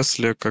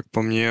Тесле, как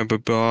по мне,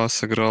 ББА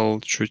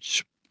сыграл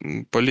чуть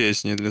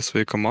полезнее для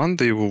своей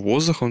команды. И в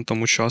увозах он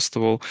там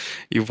участвовал,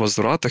 и в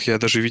возвратах. Я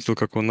даже видел,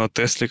 как он на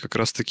Тесле как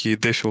раз-таки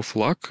дефил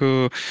флаг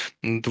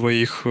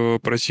двоих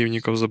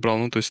противников забрал.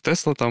 Ну, то есть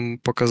Тесла там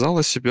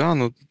показала себя,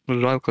 но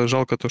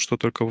жалко то, что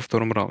только во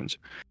втором раунде.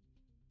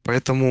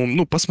 Поэтому,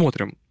 ну,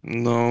 посмотрим.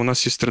 Но у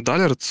нас есть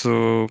Редалерт,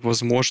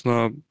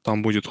 возможно,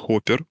 там будет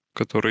Хоппер,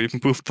 который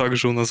был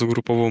также у нас в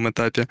групповом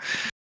этапе.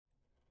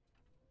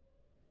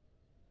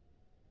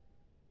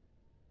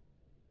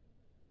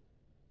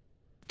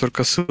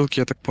 Только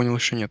ссылки, я так понял,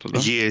 еще нету, да?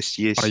 А Есть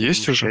есть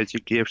в уже?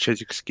 чатик. Я в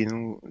чатик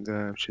скинул,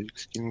 да, в чатик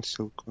скинул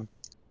ссылку.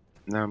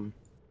 Нам.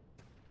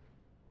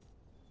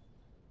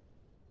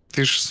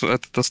 Ты ж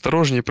этот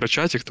осторожней про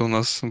чатик-то, у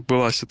нас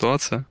была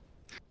ситуация,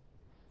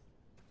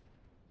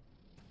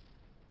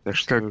 Так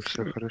что как,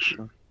 все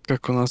хорошо.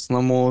 как у нас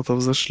на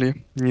Молотов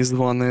зашли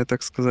незваные,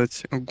 так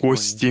сказать, Понял.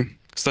 гости.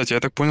 Кстати, я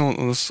так понял,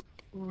 у нас...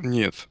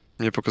 Нет,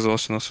 мне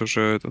показалось, у нас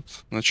уже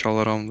этот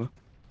начало раунда,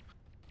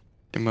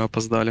 и мы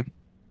опоздали.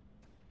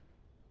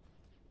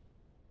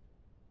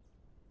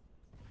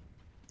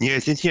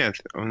 Нет, нет, нет.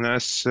 У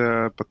нас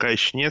пока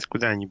еще нет.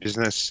 Куда они без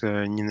нас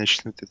не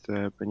начнут,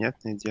 это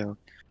понятное дело.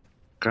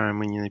 Пока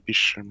мы не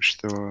напишем,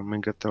 что мы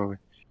готовы.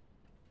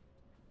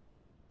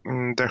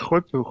 Да,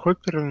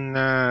 Хоппер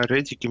на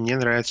Редике мне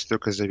нравится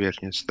только за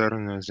верхнюю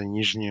сторону, за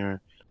нижнюю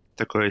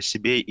такое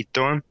себе. И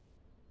то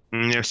у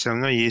меня все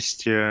равно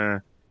есть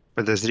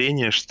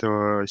подозрение,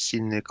 что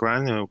сильные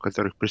кланы, у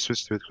которых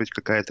присутствует хоть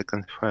какая-то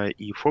конфа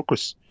и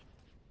фокус,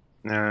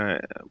 э,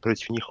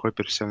 против них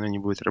Хоппер все равно не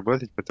будет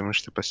работать, потому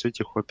что, по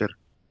сути, Хоппер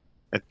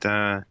 —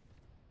 это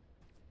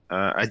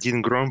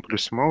один гром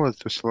плюс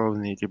молот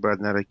условный, либо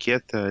одна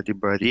ракета,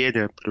 либо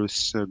реля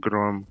плюс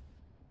гром.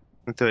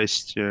 Ну, то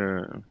есть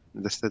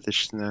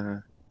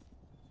достаточно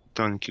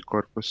тонкий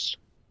корпус.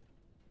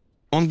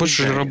 Он И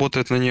больше да,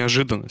 работает на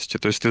неожиданности.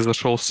 То есть ты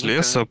зашел с ну да.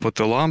 леса по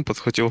тылам,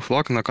 подхватил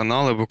флаг на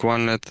канал, и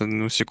буквально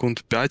это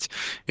секунд 5,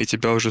 и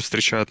тебя уже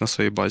встречают на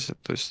своей базе.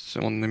 То есть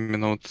он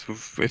именно вот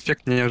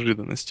эффект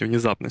неожиданности,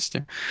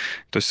 внезапности.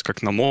 То есть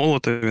как на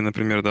Молотове,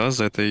 например, да,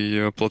 за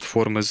этой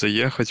платформой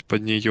заехать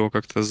под нее,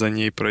 как-то за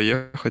ней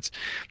проехать,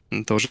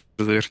 тоже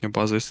за верхнюю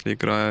базу, если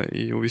игра,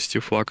 и увести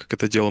флаг, как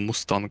это делал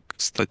Мустанг,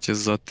 кстати,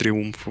 за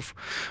триумфов.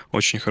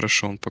 Очень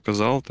хорошо он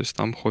показал, то есть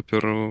там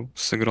Хоппер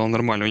сыграл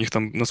нормально. У них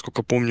там,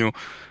 насколько помню,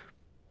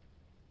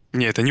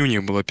 не, это не у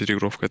них была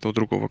переигровка, это у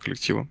другого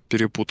коллектива.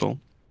 Перепутал.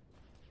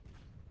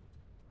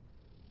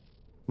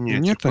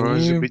 Нет, Нет, такого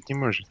же они, быть не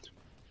может.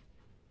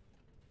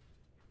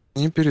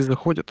 они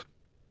перезаходят.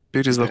 Да.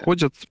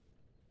 Перезаходят.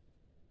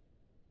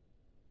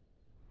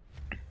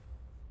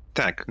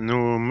 Так,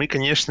 ну мы,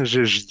 конечно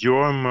же,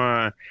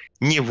 ждем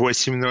не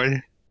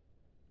 8-0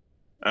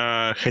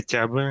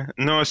 хотя бы.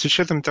 Но с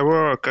учетом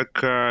того,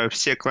 как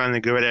все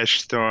кланы говорят,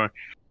 что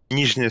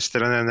нижняя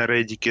сторона на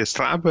рейдике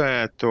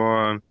слабая,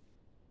 то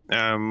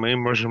мы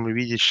можем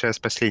увидеть сейчас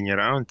последний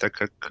раунд, так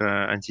как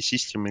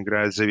антисистем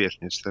играет за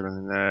верхнюю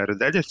сторону на Red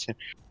Alert.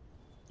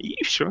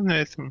 И все на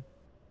этом.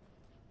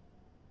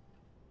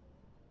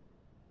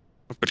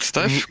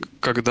 Представь,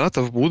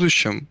 когда-то в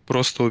будущем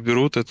просто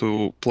уберут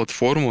эту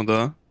платформу,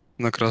 да,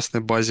 на красной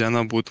базе,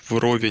 она будет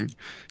вровень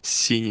с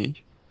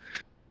синей.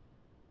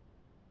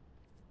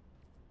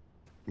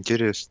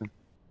 Интересно.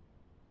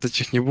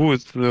 Этих не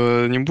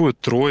будет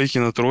тройки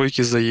на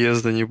тройке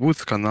заезда, не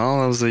будет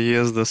каналов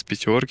заезда, с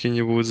пятерки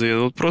не будет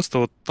заезда. Вот просто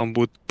вот там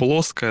будет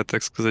плоская,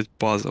 так сказать,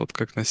 база, вот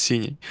как на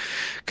синей.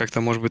 Как-то,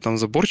 может быть, там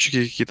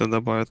заборчики какие-то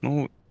добавят,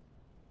 ну,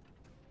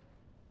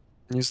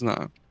 не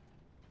знаю.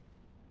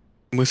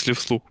 Мысли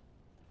вслух.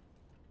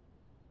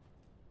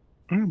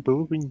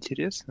 Было бы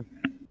интересно.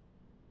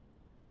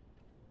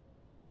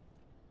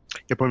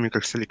 Я помню,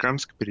 как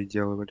Соликамск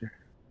переделывали.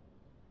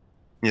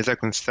 Мне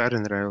так он старый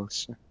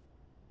нравился.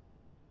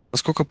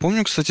 Насколько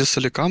помню, кстати,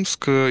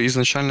 Соликамск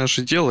изначально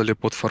же делали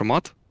под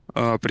формат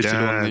Да,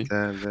 определенный.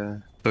 да,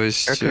 да. То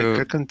есть,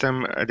 Как он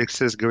там,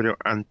 Алексес говорил,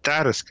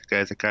 Антарес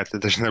какая-то карта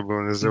должна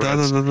была называться.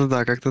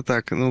 да-да-да-да-да, как-то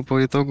так. Ну,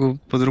 по итогу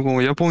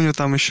по-другому. Я помню,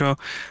 там еще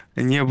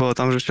не было,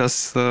 там же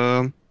сейчас...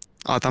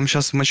 там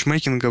сейчас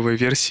матчмейкинговой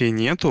версии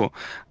нету,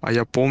 а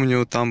я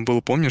помню, там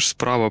был, помнишь,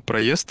 справа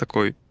проезд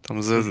такой,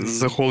 там за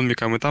Мгм.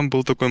 холмиком, и там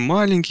был такой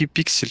маленький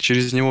пиксель,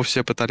 через него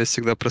все пытались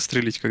всегда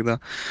прострелить, когда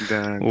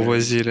Да, да.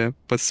 увозили.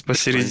 Прикольно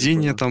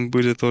Посередине было. там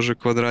были тоже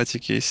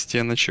квадратики из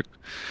стеночек.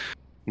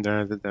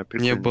 Да, да, да, Не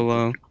прикольно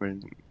было, было,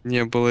 прикольно.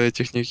 не было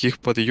этих никаких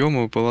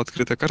подъемов, была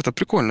открытая карта.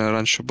 Прикольная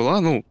раньше была,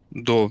 ну,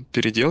 до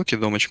переделки,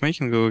 до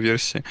матчмейкинговой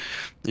версии.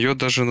 Ее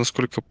даже,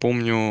 насколько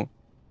помню,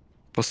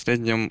 в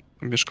последнем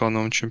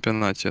межклановом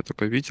чемпионате я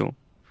только видел.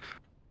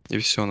 И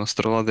все, на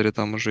Старладере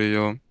там уже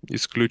ее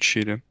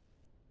исключили.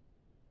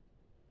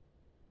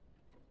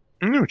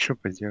 Ну, что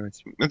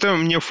поделать. Это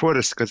мне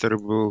Форест, который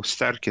был в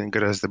Старке,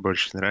 гораздо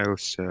больше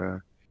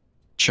нравился.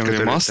 Чем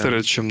Который ремастеры,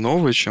 там... чем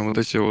новые, чем вот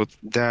эти вот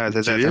Да,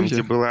 да, да, там, где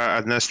деревья. была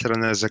одна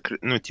сторона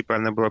закрыта, ну, типа,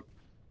 она была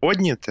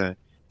поднята,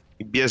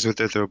 без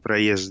вот этого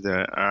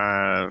проезда,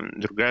 а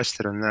другая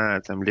сторона,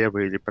 там,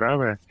 левая или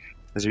правая,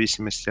 в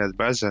зависимости от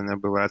базы, она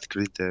была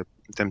открытая.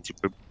 Там,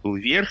 типа, был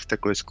верх,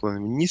 такой склон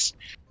вниз,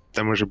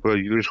 там уже было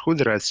вверху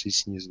драться и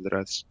снизу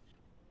драться.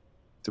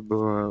 Это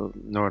было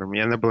норм. И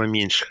она была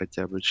меньше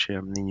хотя бы,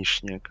 чем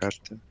нынешняя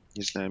карта.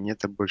 Не знаю, мне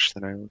так больше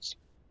нравилось.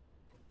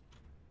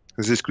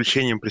 За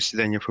исключением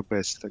проседания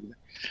FPS тогда.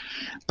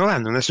 Ну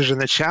ладно, у нас уже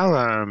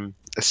начало.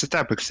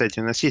 Сетапы, кстати,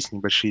 у нас есть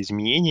небольшие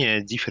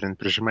изменения. Дифферент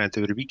прожимает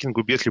овервикинг,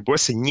 убьет ли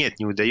босса? Нет,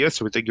 не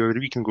удается. В итоге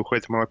овервикинг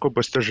уходит в молоко,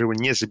 босс тоже его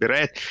не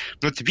забирает.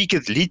 Но вот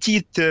Викет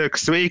летит к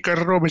своей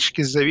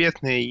коробочке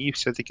заветной, и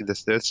все-таки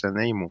достается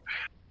она ему.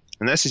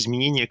 У нас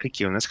изменения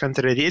какие? У нас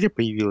контрарели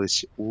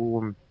появилась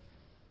у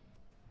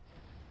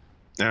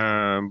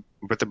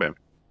ВТБ.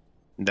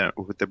 Да,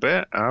 у ВТБ,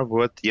 а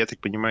вот, я так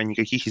понимаю,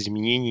 никаких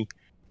изменений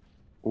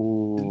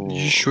у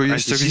Еще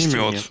есть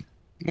антисистем нет.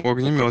 огнемет.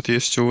 Огнемет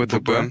есть у ВБ.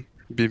 ВТБ, Как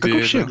BBA,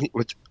 вообще, да.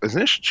 вот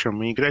знаешь, что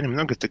мы играли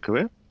много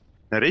ТКВ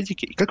на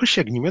рейдике, и как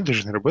вообще огнемет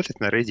должен работать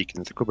на рейдике,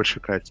 на такой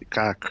большой карте?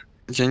 Как?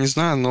 Я не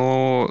знаю,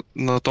 но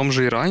на том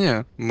же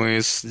Иране мы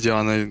с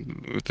Дианой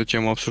эту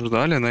тему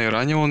обсуждали. На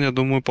Иране он, я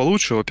думаю,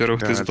 получше. Во-первых,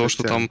 Да, из-за того, да,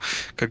 что да. там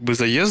как бы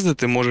заезды,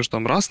 ты можешь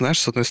там раз, знаешь,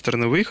 с одной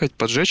стороны выехать,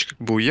 поджечь, как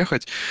бы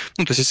уехать.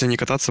 Ну, то есть, если не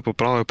кататься по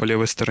правой, по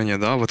левой стороне,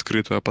 да, в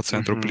открытую, а по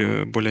центру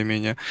Мгм.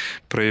 более-менее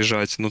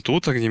проезжать. Но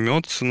тут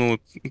огнемет, ну,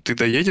 ты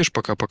доедешь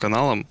пока по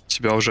каналам,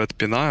 тебя уже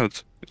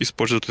отпинают,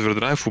 используют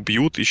овердрайв,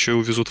 убьют, еще и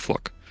увезут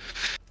флаг.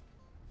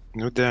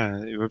 Ну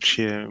да, и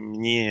вообще,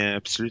 мне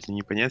абсолютно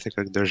непонятно,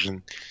 как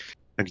должен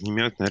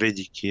огнемет на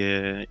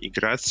рейдике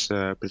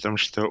играться, при том,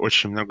 что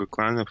очень много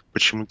кланов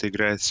почему-то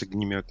играет с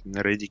огнеметом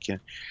на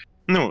рейдике.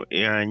 Ну,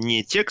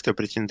 не те, кто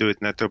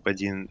претендует на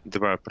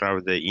топ-1-2,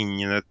 правда, и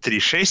не на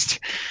 3-6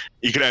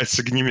 играют с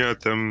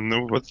огнеметом.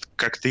 Ну, вот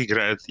как-то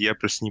играют, я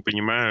просто не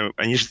понимаю.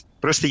 Они же...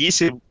 Просто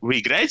если вы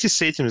играете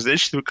с этим,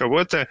 значит, вы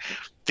кого-то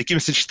таким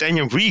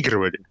сочетанием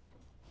выигрывали.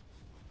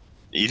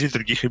 Или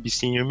других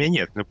объяснений у меня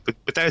нет. Но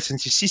пытаются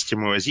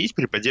антисистему возить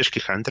при поддержке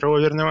Хантера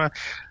Оверного,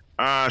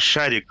 а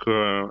шарик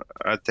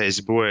от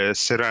айсбоя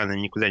с Ирана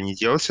никуда не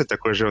делся,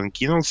 такой же он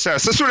кинулся.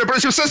 Сосуля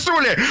против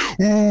Сосули!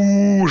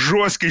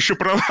 Жестко, еще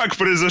пролаг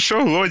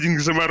произошел,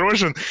 лодинг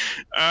заморожен.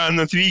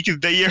 Нотвикет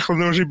доехал,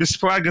 но уже без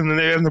флага, но,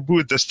 наверное,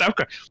 будет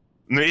доставка.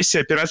 Но если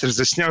оператор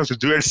заснял эту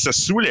дуэль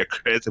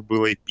Сосулек, это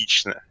было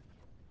эпично.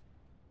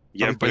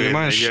 Я Там, бы,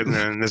 понимаешь,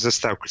 наверное, на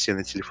заставку себе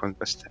на телефон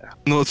поставил.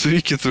 ну вот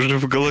Викит уже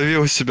в голове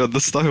у себя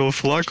доставил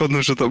флаг, он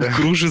уже там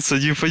кружится,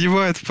 не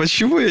понимает,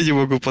 почему я не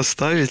могу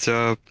поставить,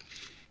 а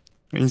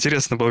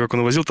интересно было, как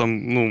он возил,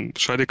 там, ну,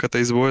 шарик от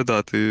айсбоя,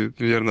 да, ты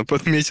верно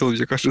подметил,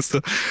 мне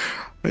кажется,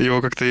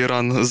 его как-то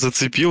Иран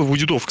зацепил.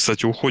 Вудидов,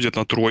 кстати, уходит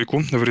на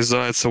тройку,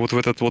 врезается вот в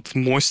этот вот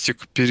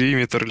мостик,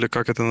 периметр, или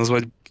как это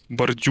назвать,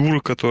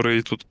 бордюр,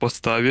 который тут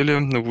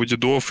поставили.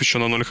 Вудидов еще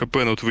на 0 хп,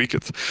 но вот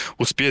выкид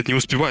успеет, не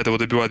успевает его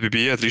добивать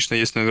BBE. Отлично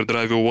есть на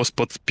овердрайве УОЗ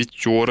под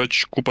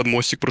пятерочку, под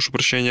мостик, прошу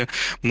прощения.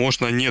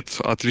 Можно, нет,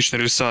 отлично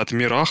рельса от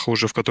Мираха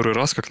уже в который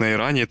раз, как на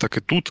Иране, так и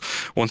тут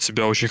он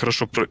себя очень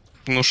хорошо...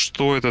 Ну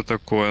что это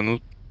такое?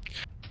 Ну,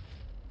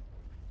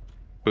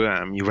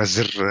 Бам, и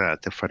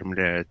возврат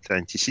оформляют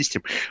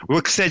антисистем.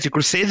 Вот, кстати,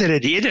 Crusader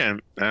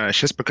Рели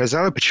сейчас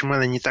показала, почему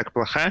она не так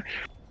плоха.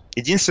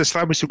 Единственная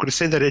слабость у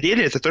Crusader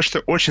Рели — это то, что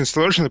очень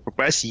сложно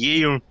попасть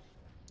ею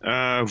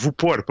в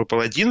упор по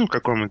паладину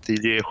какому-то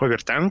или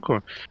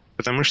ховер-танку,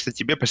 потому что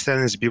тебе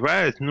постоянно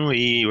сбивают, ну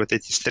и вот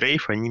эти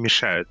стрейфы, они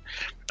мешают.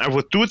 А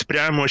вот тут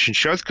прямо очень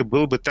четко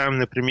был бы там,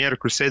 например,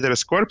 Crusader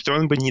Scorp, то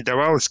он бы не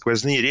давал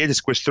сквозные рели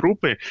сквозь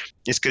трупы,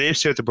 и, скорее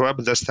всего, это была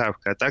бы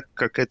доставка. А так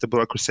как это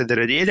была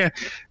Crusader Реля,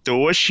 то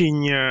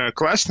очень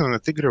классно он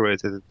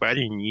отыгрывает, этот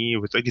парень, и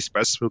в итоге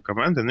спас свою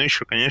команду. Ну,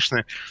 еще,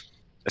 конечно,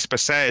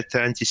 спасает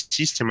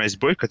антисистем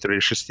Айсбой,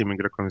 который шестым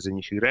игроком за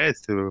них играет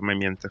в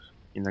моментах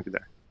иногда.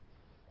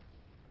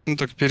 ну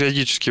так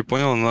периодически,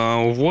 понял,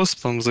 на увоз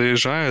там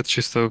заезжает,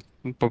 чисто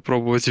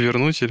попробовать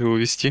вернуть или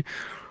увезти.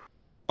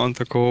 Он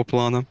такого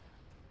плана.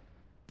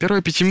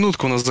 Первая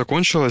пятиминутка у нас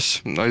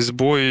закончилась.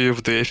 Айсбой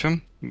в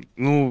дефе.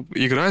 Ну,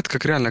 играет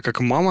как реально, как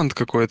мамонт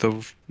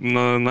какой-то,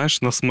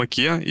 знаешь, на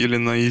смоке или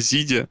на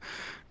изиде,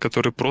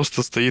 который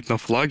просто стоит на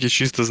флаге,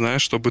 чисто,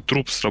 знаешь, чтобы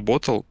труп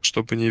сработал,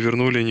 чтобы не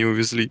вернули, не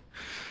увезли.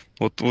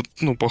 Вот,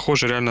 ну,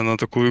 похоже реально на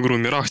такую игру.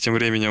 Мирах тем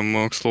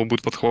временем, к слову,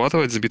 будет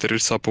подхватывать, забита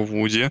рельса по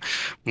Вуди.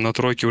 На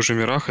тройке уже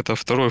Мирах, это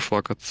второй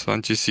флаг от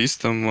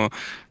антисистем.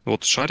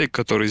 Вот шарик,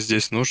 который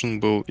здесь нужен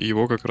был,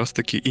 его как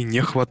раз-таки и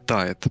не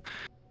хватает.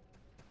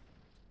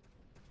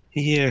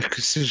 Эх, к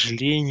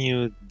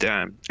сожалению,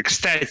 да.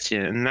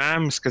 Кстати,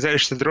 нам сказали,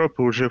 что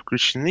дропы уже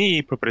включены,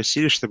 и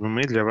попросили, чтобы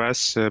мы для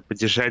вас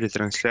поддержали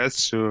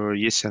трансляцию,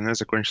 если она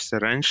закончится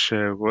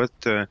раньше. Вот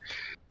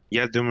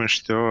я думаю,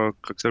 что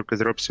как только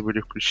дропсы были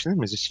включены,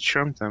 мы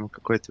засечем там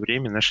какое-то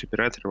время, наш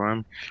оператор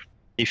вам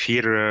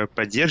эфир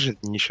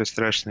поддержит, ничего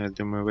страшного, я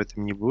думаю, в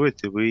этом не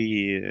будет, и вы,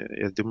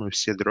 я думаю,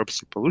 все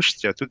дропсы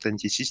получите, а тут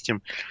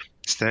антисистем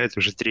ставит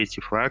уже третий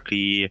флаг,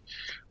 и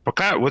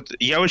пока, вот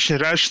я очень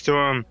рад,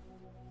 что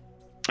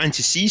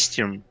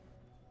антисистем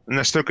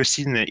настолько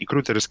сильно и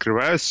круто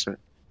раскрываются,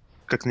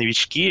 как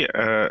новички,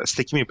 с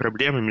такими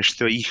проблемами,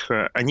 что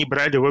они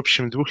брали, в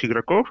общем, двух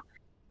игроков,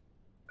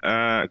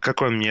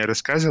 как он мне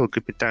рассказывал,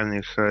 капитан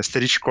их,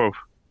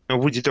 старичков. Ну,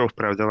 Вудитов,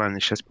 правда,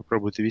 ладно, сейчас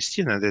попробуют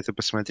увести, надо это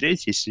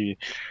посмотреть. Если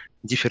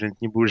Дифферент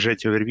не будет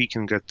жать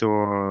овервикинга,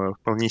 то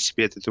вполне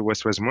себе этот у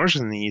вас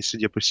возможен. И,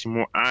 судя по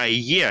всему,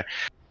 АЕ,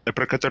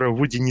 про которого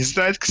Вуди не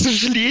знает, к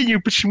сожалению,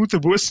 почему-то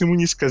босс ему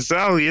не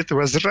сказал, и это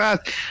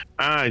возврат.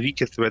 А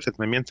Викет в этот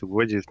момент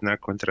уводит на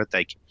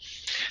контратаке.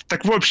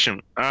 Так, в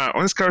общем,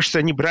 он сказал, что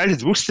они брали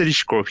двух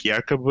старичков,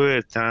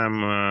 якобы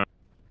там,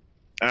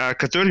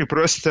 которые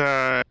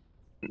просто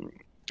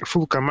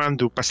фулл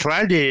команду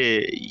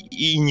послали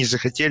и не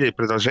захотели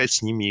продолжать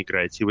с ними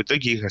играть. И в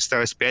итоге их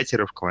осталось 5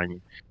 в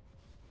клане.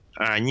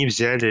 А они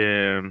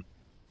взяли...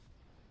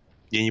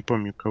 Я не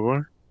помню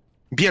кого.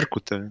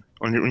 Беркута.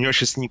 У него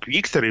сейчас ник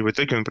Виктор, и в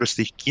итоге он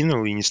просто их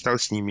кинул и не стал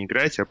с ними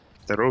играть, а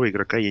второго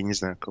игрока я не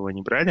знаю, кого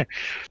они брали.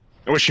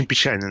 Очень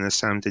печально на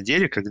самом-то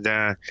деле,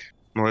 когда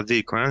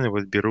молодые кланы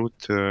вот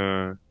берут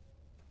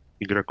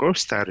игроков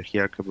старых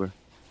якобы,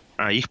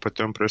 а их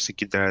потом просто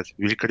кидают.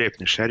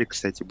 Великолепный шарик,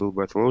 кстати, был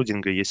бы от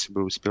лоудинга, если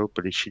бы успел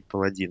полечить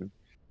паладина.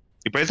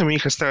 И поэтому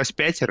их осталось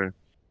 5,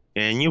 и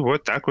они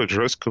вот так вот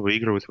жестко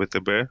выигрывают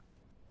ВТБ,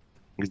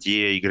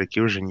 где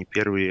игроки уже не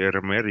первый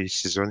РМР и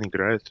сезон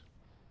играют.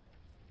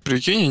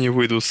 Прикинь, они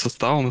выйдут с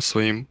составом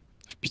своим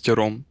в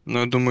пятером. Но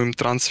я думаю, им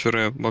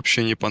трансферы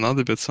вообще не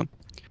понадобятся.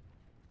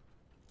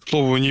 К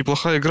слову,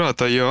 неплохая игра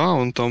от АИА,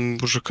 он там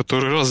уже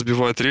который раз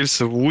сбивает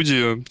рельсы в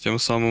Вуди, тем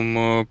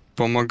самым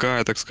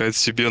помогая, так сказать,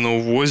 себе на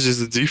увозе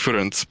с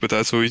Different,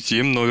 пытается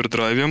уйти на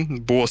овердрайве.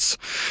 Босс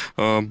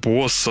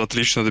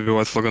отлично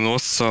добивает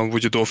флагоносца,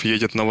 Вудидов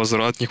едет на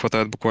возврат, не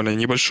хватает буквально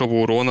небольшого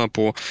урона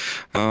по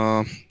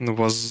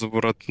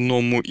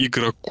возвратному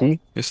игроку,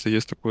 если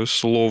есть такое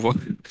слово.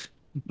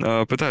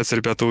 Пытаются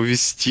ребята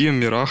увести,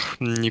 Мирах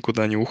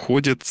никуда не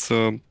уходит.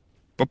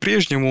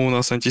 по-прежнему у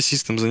нас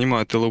антисистем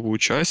занимает тыловую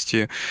часть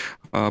и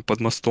под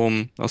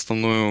мостом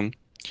основную,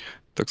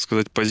 так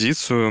сказать,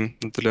 позицию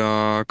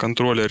для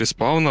контроля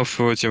респаунов.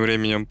 Тем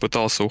временем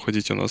пытался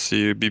уходить у нас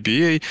и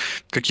BBA.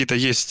 Какие-то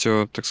есть,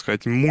 так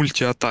сказать,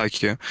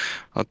 мультиатаки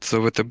от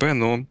VTB,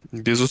 но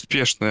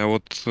безуспешные.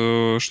 Вот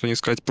что не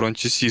сказать про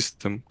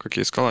антисистем. Как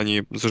я и сказал,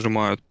 они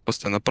зажимают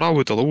постоянно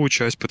правую, тыловую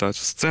часть,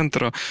 пытаются с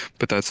центра,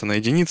 пытаются на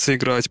единицы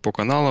играть по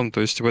каналам.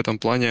 То есть в этом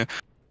плане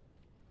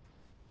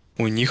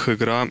у них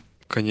игра,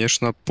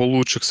 конечно,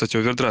 получше. Кстати,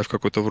 овердрайв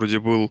какой-то вроде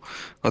был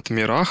от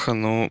Мираха,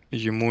 но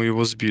ему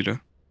его сбили.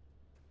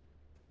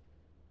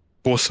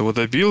 Босс его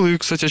добил, и,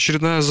 кстати,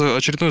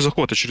 очередной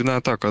заход, очередная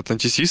атака от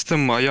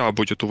антисистем, а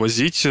будет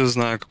увозить,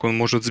 зная, как он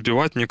может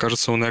сбивать. Мне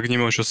кажется, он и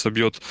огнемет сейчас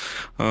собьет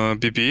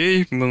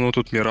BBA, но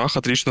тут Мирах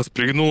отлично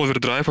спрыгнул,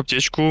 овердрайв,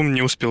 аптечку,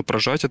 не успел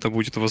прожать, это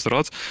будет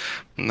возврат.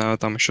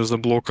 Там еще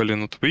заблокали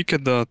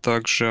Нутвикеда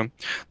также.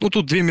 Ну,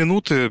 тут 2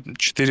 минуты,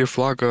 4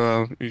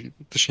 флага,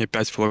 точнее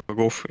 5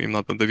 флагов им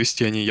надо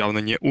довести, они явно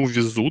не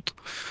увезут.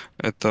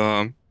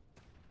 Это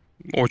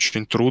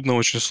очень трудно,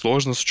 очень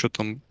сложно с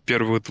учетом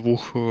первых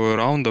 2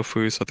 раундов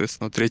и,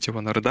 соответственно, третьего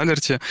на Red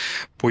Alert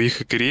по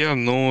их игре.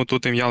 Но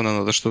тут им явно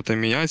надо что-то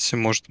менять.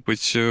 Может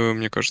быть,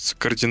 мне кажется,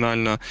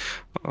 кардинально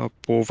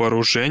по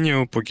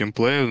вооружению, по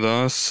геймплею,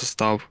 да,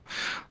 состав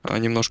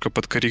немножко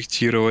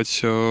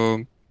подкорректировать.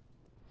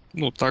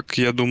 Ну, так,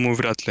 я думаю,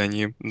 вряд ли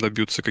они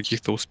добьются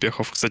каких-то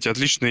успехов. Кстати,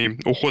 отличный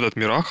уход от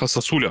Мираха.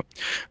 Сосуля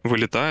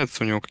вылетает.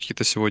 У него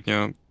какие-то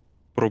сегодня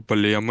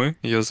проблемы,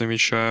 я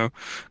замечаю,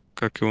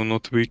 как и у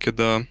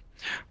Нотвикеда.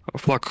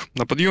 Флаг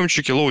на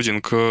подъемчике,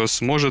 лоудинг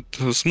сможет,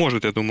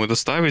 я думаю,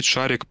 доставить.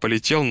 Шарик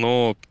полетел,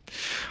 но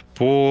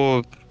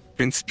по, в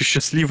принципе,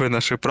 счастливой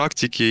нашей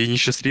практике и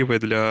несчастливой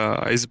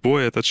для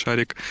айсбоя этот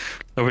шарик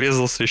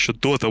врезался еще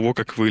до того,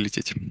 как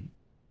вылететь.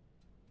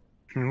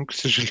 Ну, к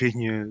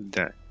сожалению,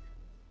 да.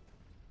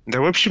 Да,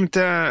 в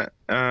общем-то,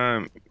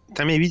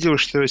 там я видел,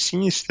 что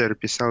Синистер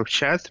писал в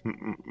чат,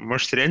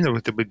 может, реально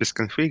ВТБ без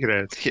конфы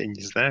играют, я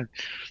не знаю.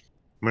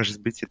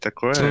 Может быть и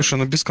такое. Слушай,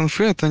 ну без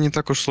конфы это не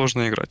так уж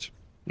сложно играть.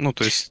 Ну,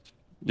 то есть,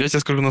 я тебе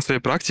скажу, на своей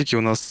практике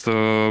у нас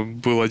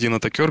был один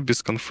атакер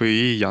без конфы,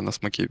 и я на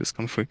смоке без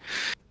конфы.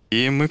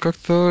 И мы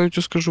как-то, я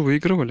тебе скажу,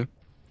 выигрывали.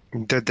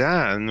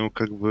 Да-да, ну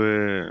как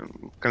бы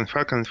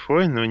конфа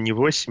конфой, но не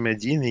 8-1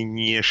 и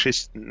не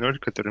 6-0,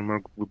 который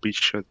мог бы быть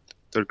счет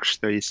только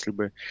что, если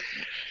бы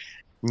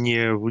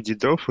не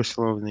Вудидов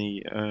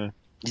условный.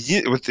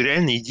 Вот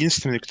реально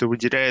единственный, кто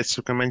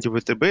выделяется в команде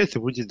ВТБ, это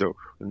Вудидов.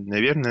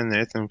 Наверное, на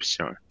этом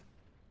все.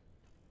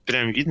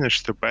 Прям видно,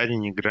 что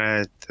парень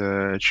играет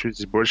чуть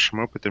с большим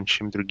опытом,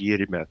 чем другие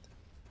ребята.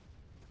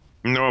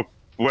 Но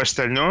в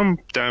остальном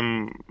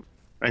там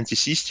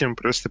антисистем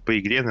просто по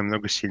игре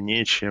намного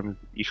сильнее, чем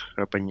их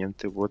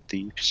оппоненты. Вот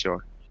и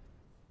все.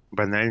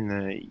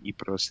 Банально и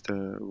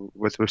просто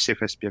вот во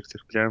всех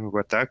аспектах. Прям в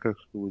атаках,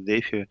 в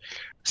дефе.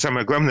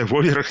 Самое главное, в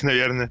оверах,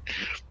 наверное.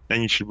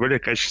 Они чуть более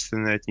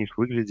качественно от них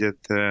выглядят.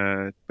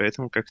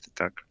 Поэтому как-то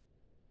так.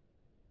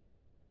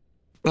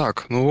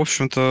 Так, ну, в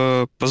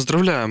общем-то,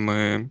 поздравляем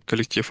мы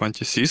коллектив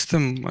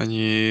Antisystem.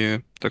 Они,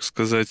 так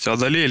сказать,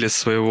 одолели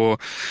своего,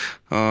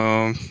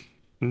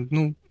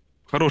 ну,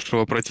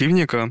 хорошего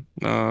противника,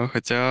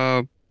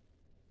 хотя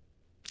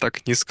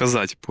так не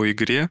сказать по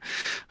игре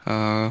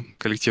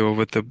коллектива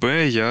ВТБ.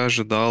 Я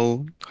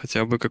ожидал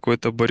хотя бы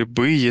какой-то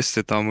борьбы,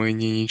 если там и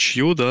не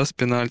ничью, да, с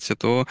пенальти,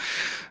 то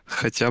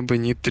хотя бы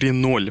не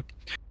 3-0.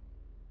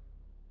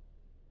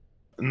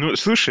 Ну,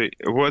 слушай,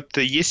 вот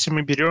если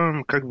мы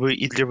берем как бы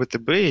и для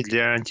ВТБ, и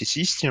для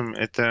антисистем,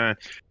 это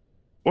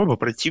оба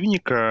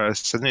противника,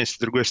 с одной и с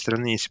другой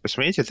стороны, если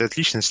посмотреть, это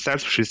отличный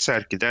старт в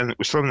швейцарке, да,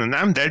 условно,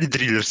 нам дали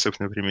дриллерсов,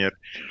 например,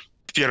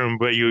 в первом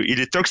бою,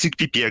 или Токсик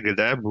Пипега,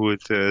 да,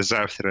 будет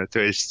завтра, то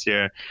есть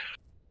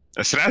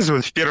сразу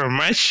вот в первом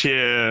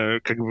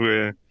матче как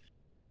бы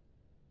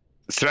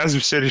сразу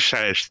все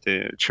решаешь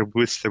ты, что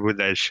будет с тобой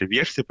дальше,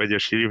 вверх ты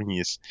пойдешь или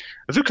вниз.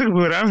 А тут как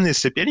бы равные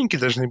соперники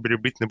должны были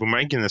быть на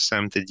бумаге на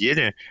самом-то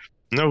деле.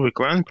 Новый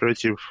клан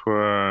против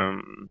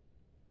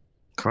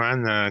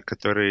клана,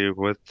 который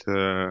вот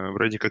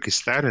вроде как и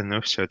старый, но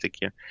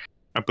все-таки.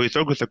 А по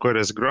итогу такой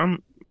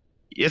разгром.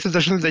 И это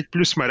должно дать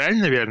плюс мораль,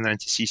 наверное,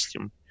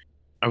 антисистем.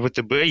 А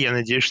ВТБ, я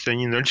надеюсь, что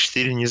они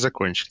 0-4 не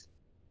закончат.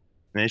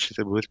 Значит,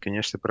 это будет,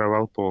 конечно,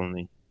 провал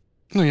полный.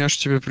 Ну, я же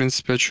тебе, в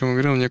принципе, о чем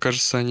говорил. Мне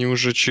кажется, они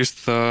уже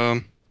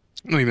чисто,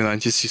 ну, именно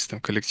антисистем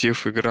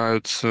коллектив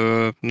играют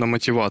на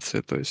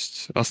мотивации. То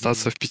есть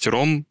остаться в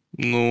пятером,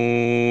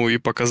 ну, и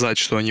показать,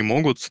 что они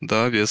могут,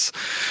 да, без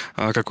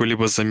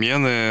какой-либо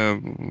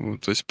замены.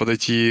 То есть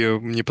подойти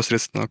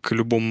непосредственно к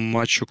любому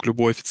матчу, к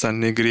любой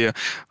официальной игре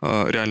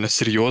реально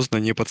серьезно,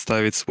 не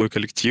подставить свой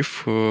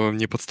коллектив,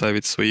 не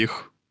подставить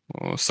своих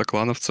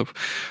соклановцев.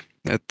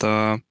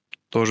 Это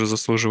тоже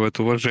заслуживает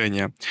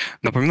уважения.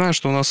 Напоминаю,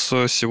 что у нас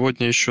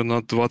сегодня еще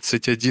на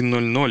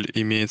 21:00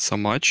 имеется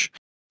матч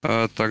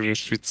Также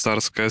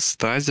швейцарская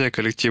стадия,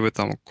 коллективы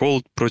там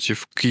Cold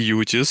против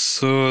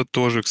Кьютис,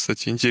 тоже,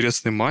 кстати,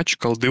 интересный матч.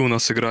 Колды у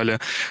нас играли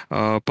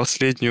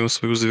последнюю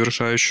свою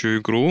завершающую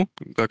игру,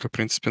 как и, в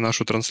принципе,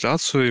 нашу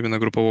трансляцию, именно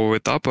группового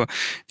этапа.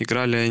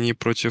 Играли они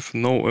против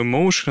No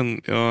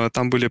Emotion,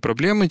 там были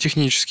проблемы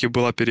технические,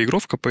 была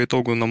переигровка по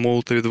итогу на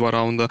Молотове 2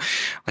 раунда.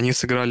 Они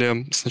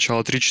сыграли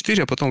сначала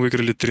 3-4, а потом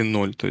выиграли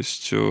 3-0, то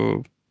есть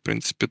в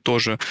принципе,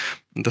 тоже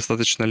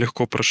достаточно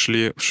легко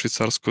прошли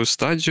швейцарскую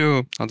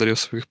стадию, одолев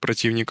своих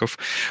противников.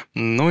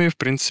 Ну и, в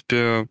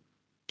принципе,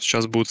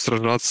 сейчас будут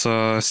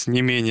сражаться с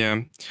не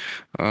менее,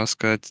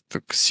 сказать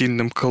так,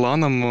 сильным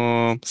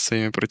кланом,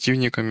 своими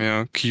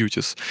противниками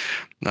Кьютис.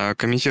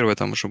 Комментировать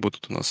там уже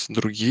будут у нас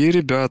другие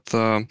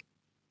ребята.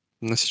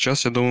 На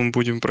сейчас, я думаю, мы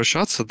будем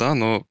прощаться, да,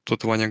 но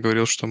тут Ваня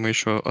говорил, что мы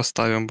еще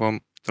оставим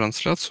вам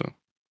трансляцию.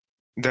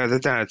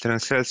 Да-да-да,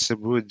 трансляция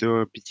будет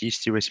до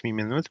 58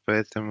 минут,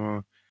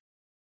 поэтому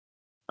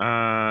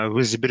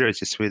вы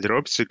заберете свои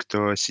дропсы,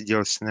 кто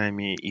сидел с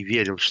нами и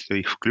верил, что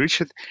их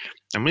включат,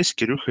 а мы с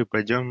Кирюхой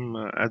пойдем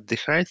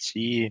отдыхать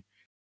и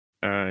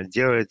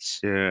делать,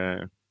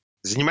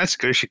 заниматься,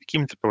 короче,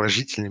 какими-то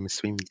положительными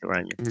своими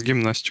делами.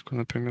 Гимнастику,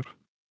 например.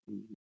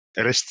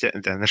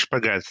 Да, на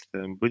шпагат.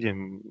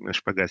 Будем на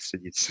шпагат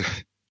садиться.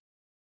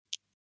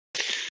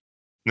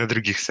 На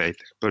других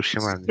сайтах. В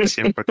общем, ладно.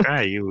 Всем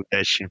пока и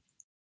удачи.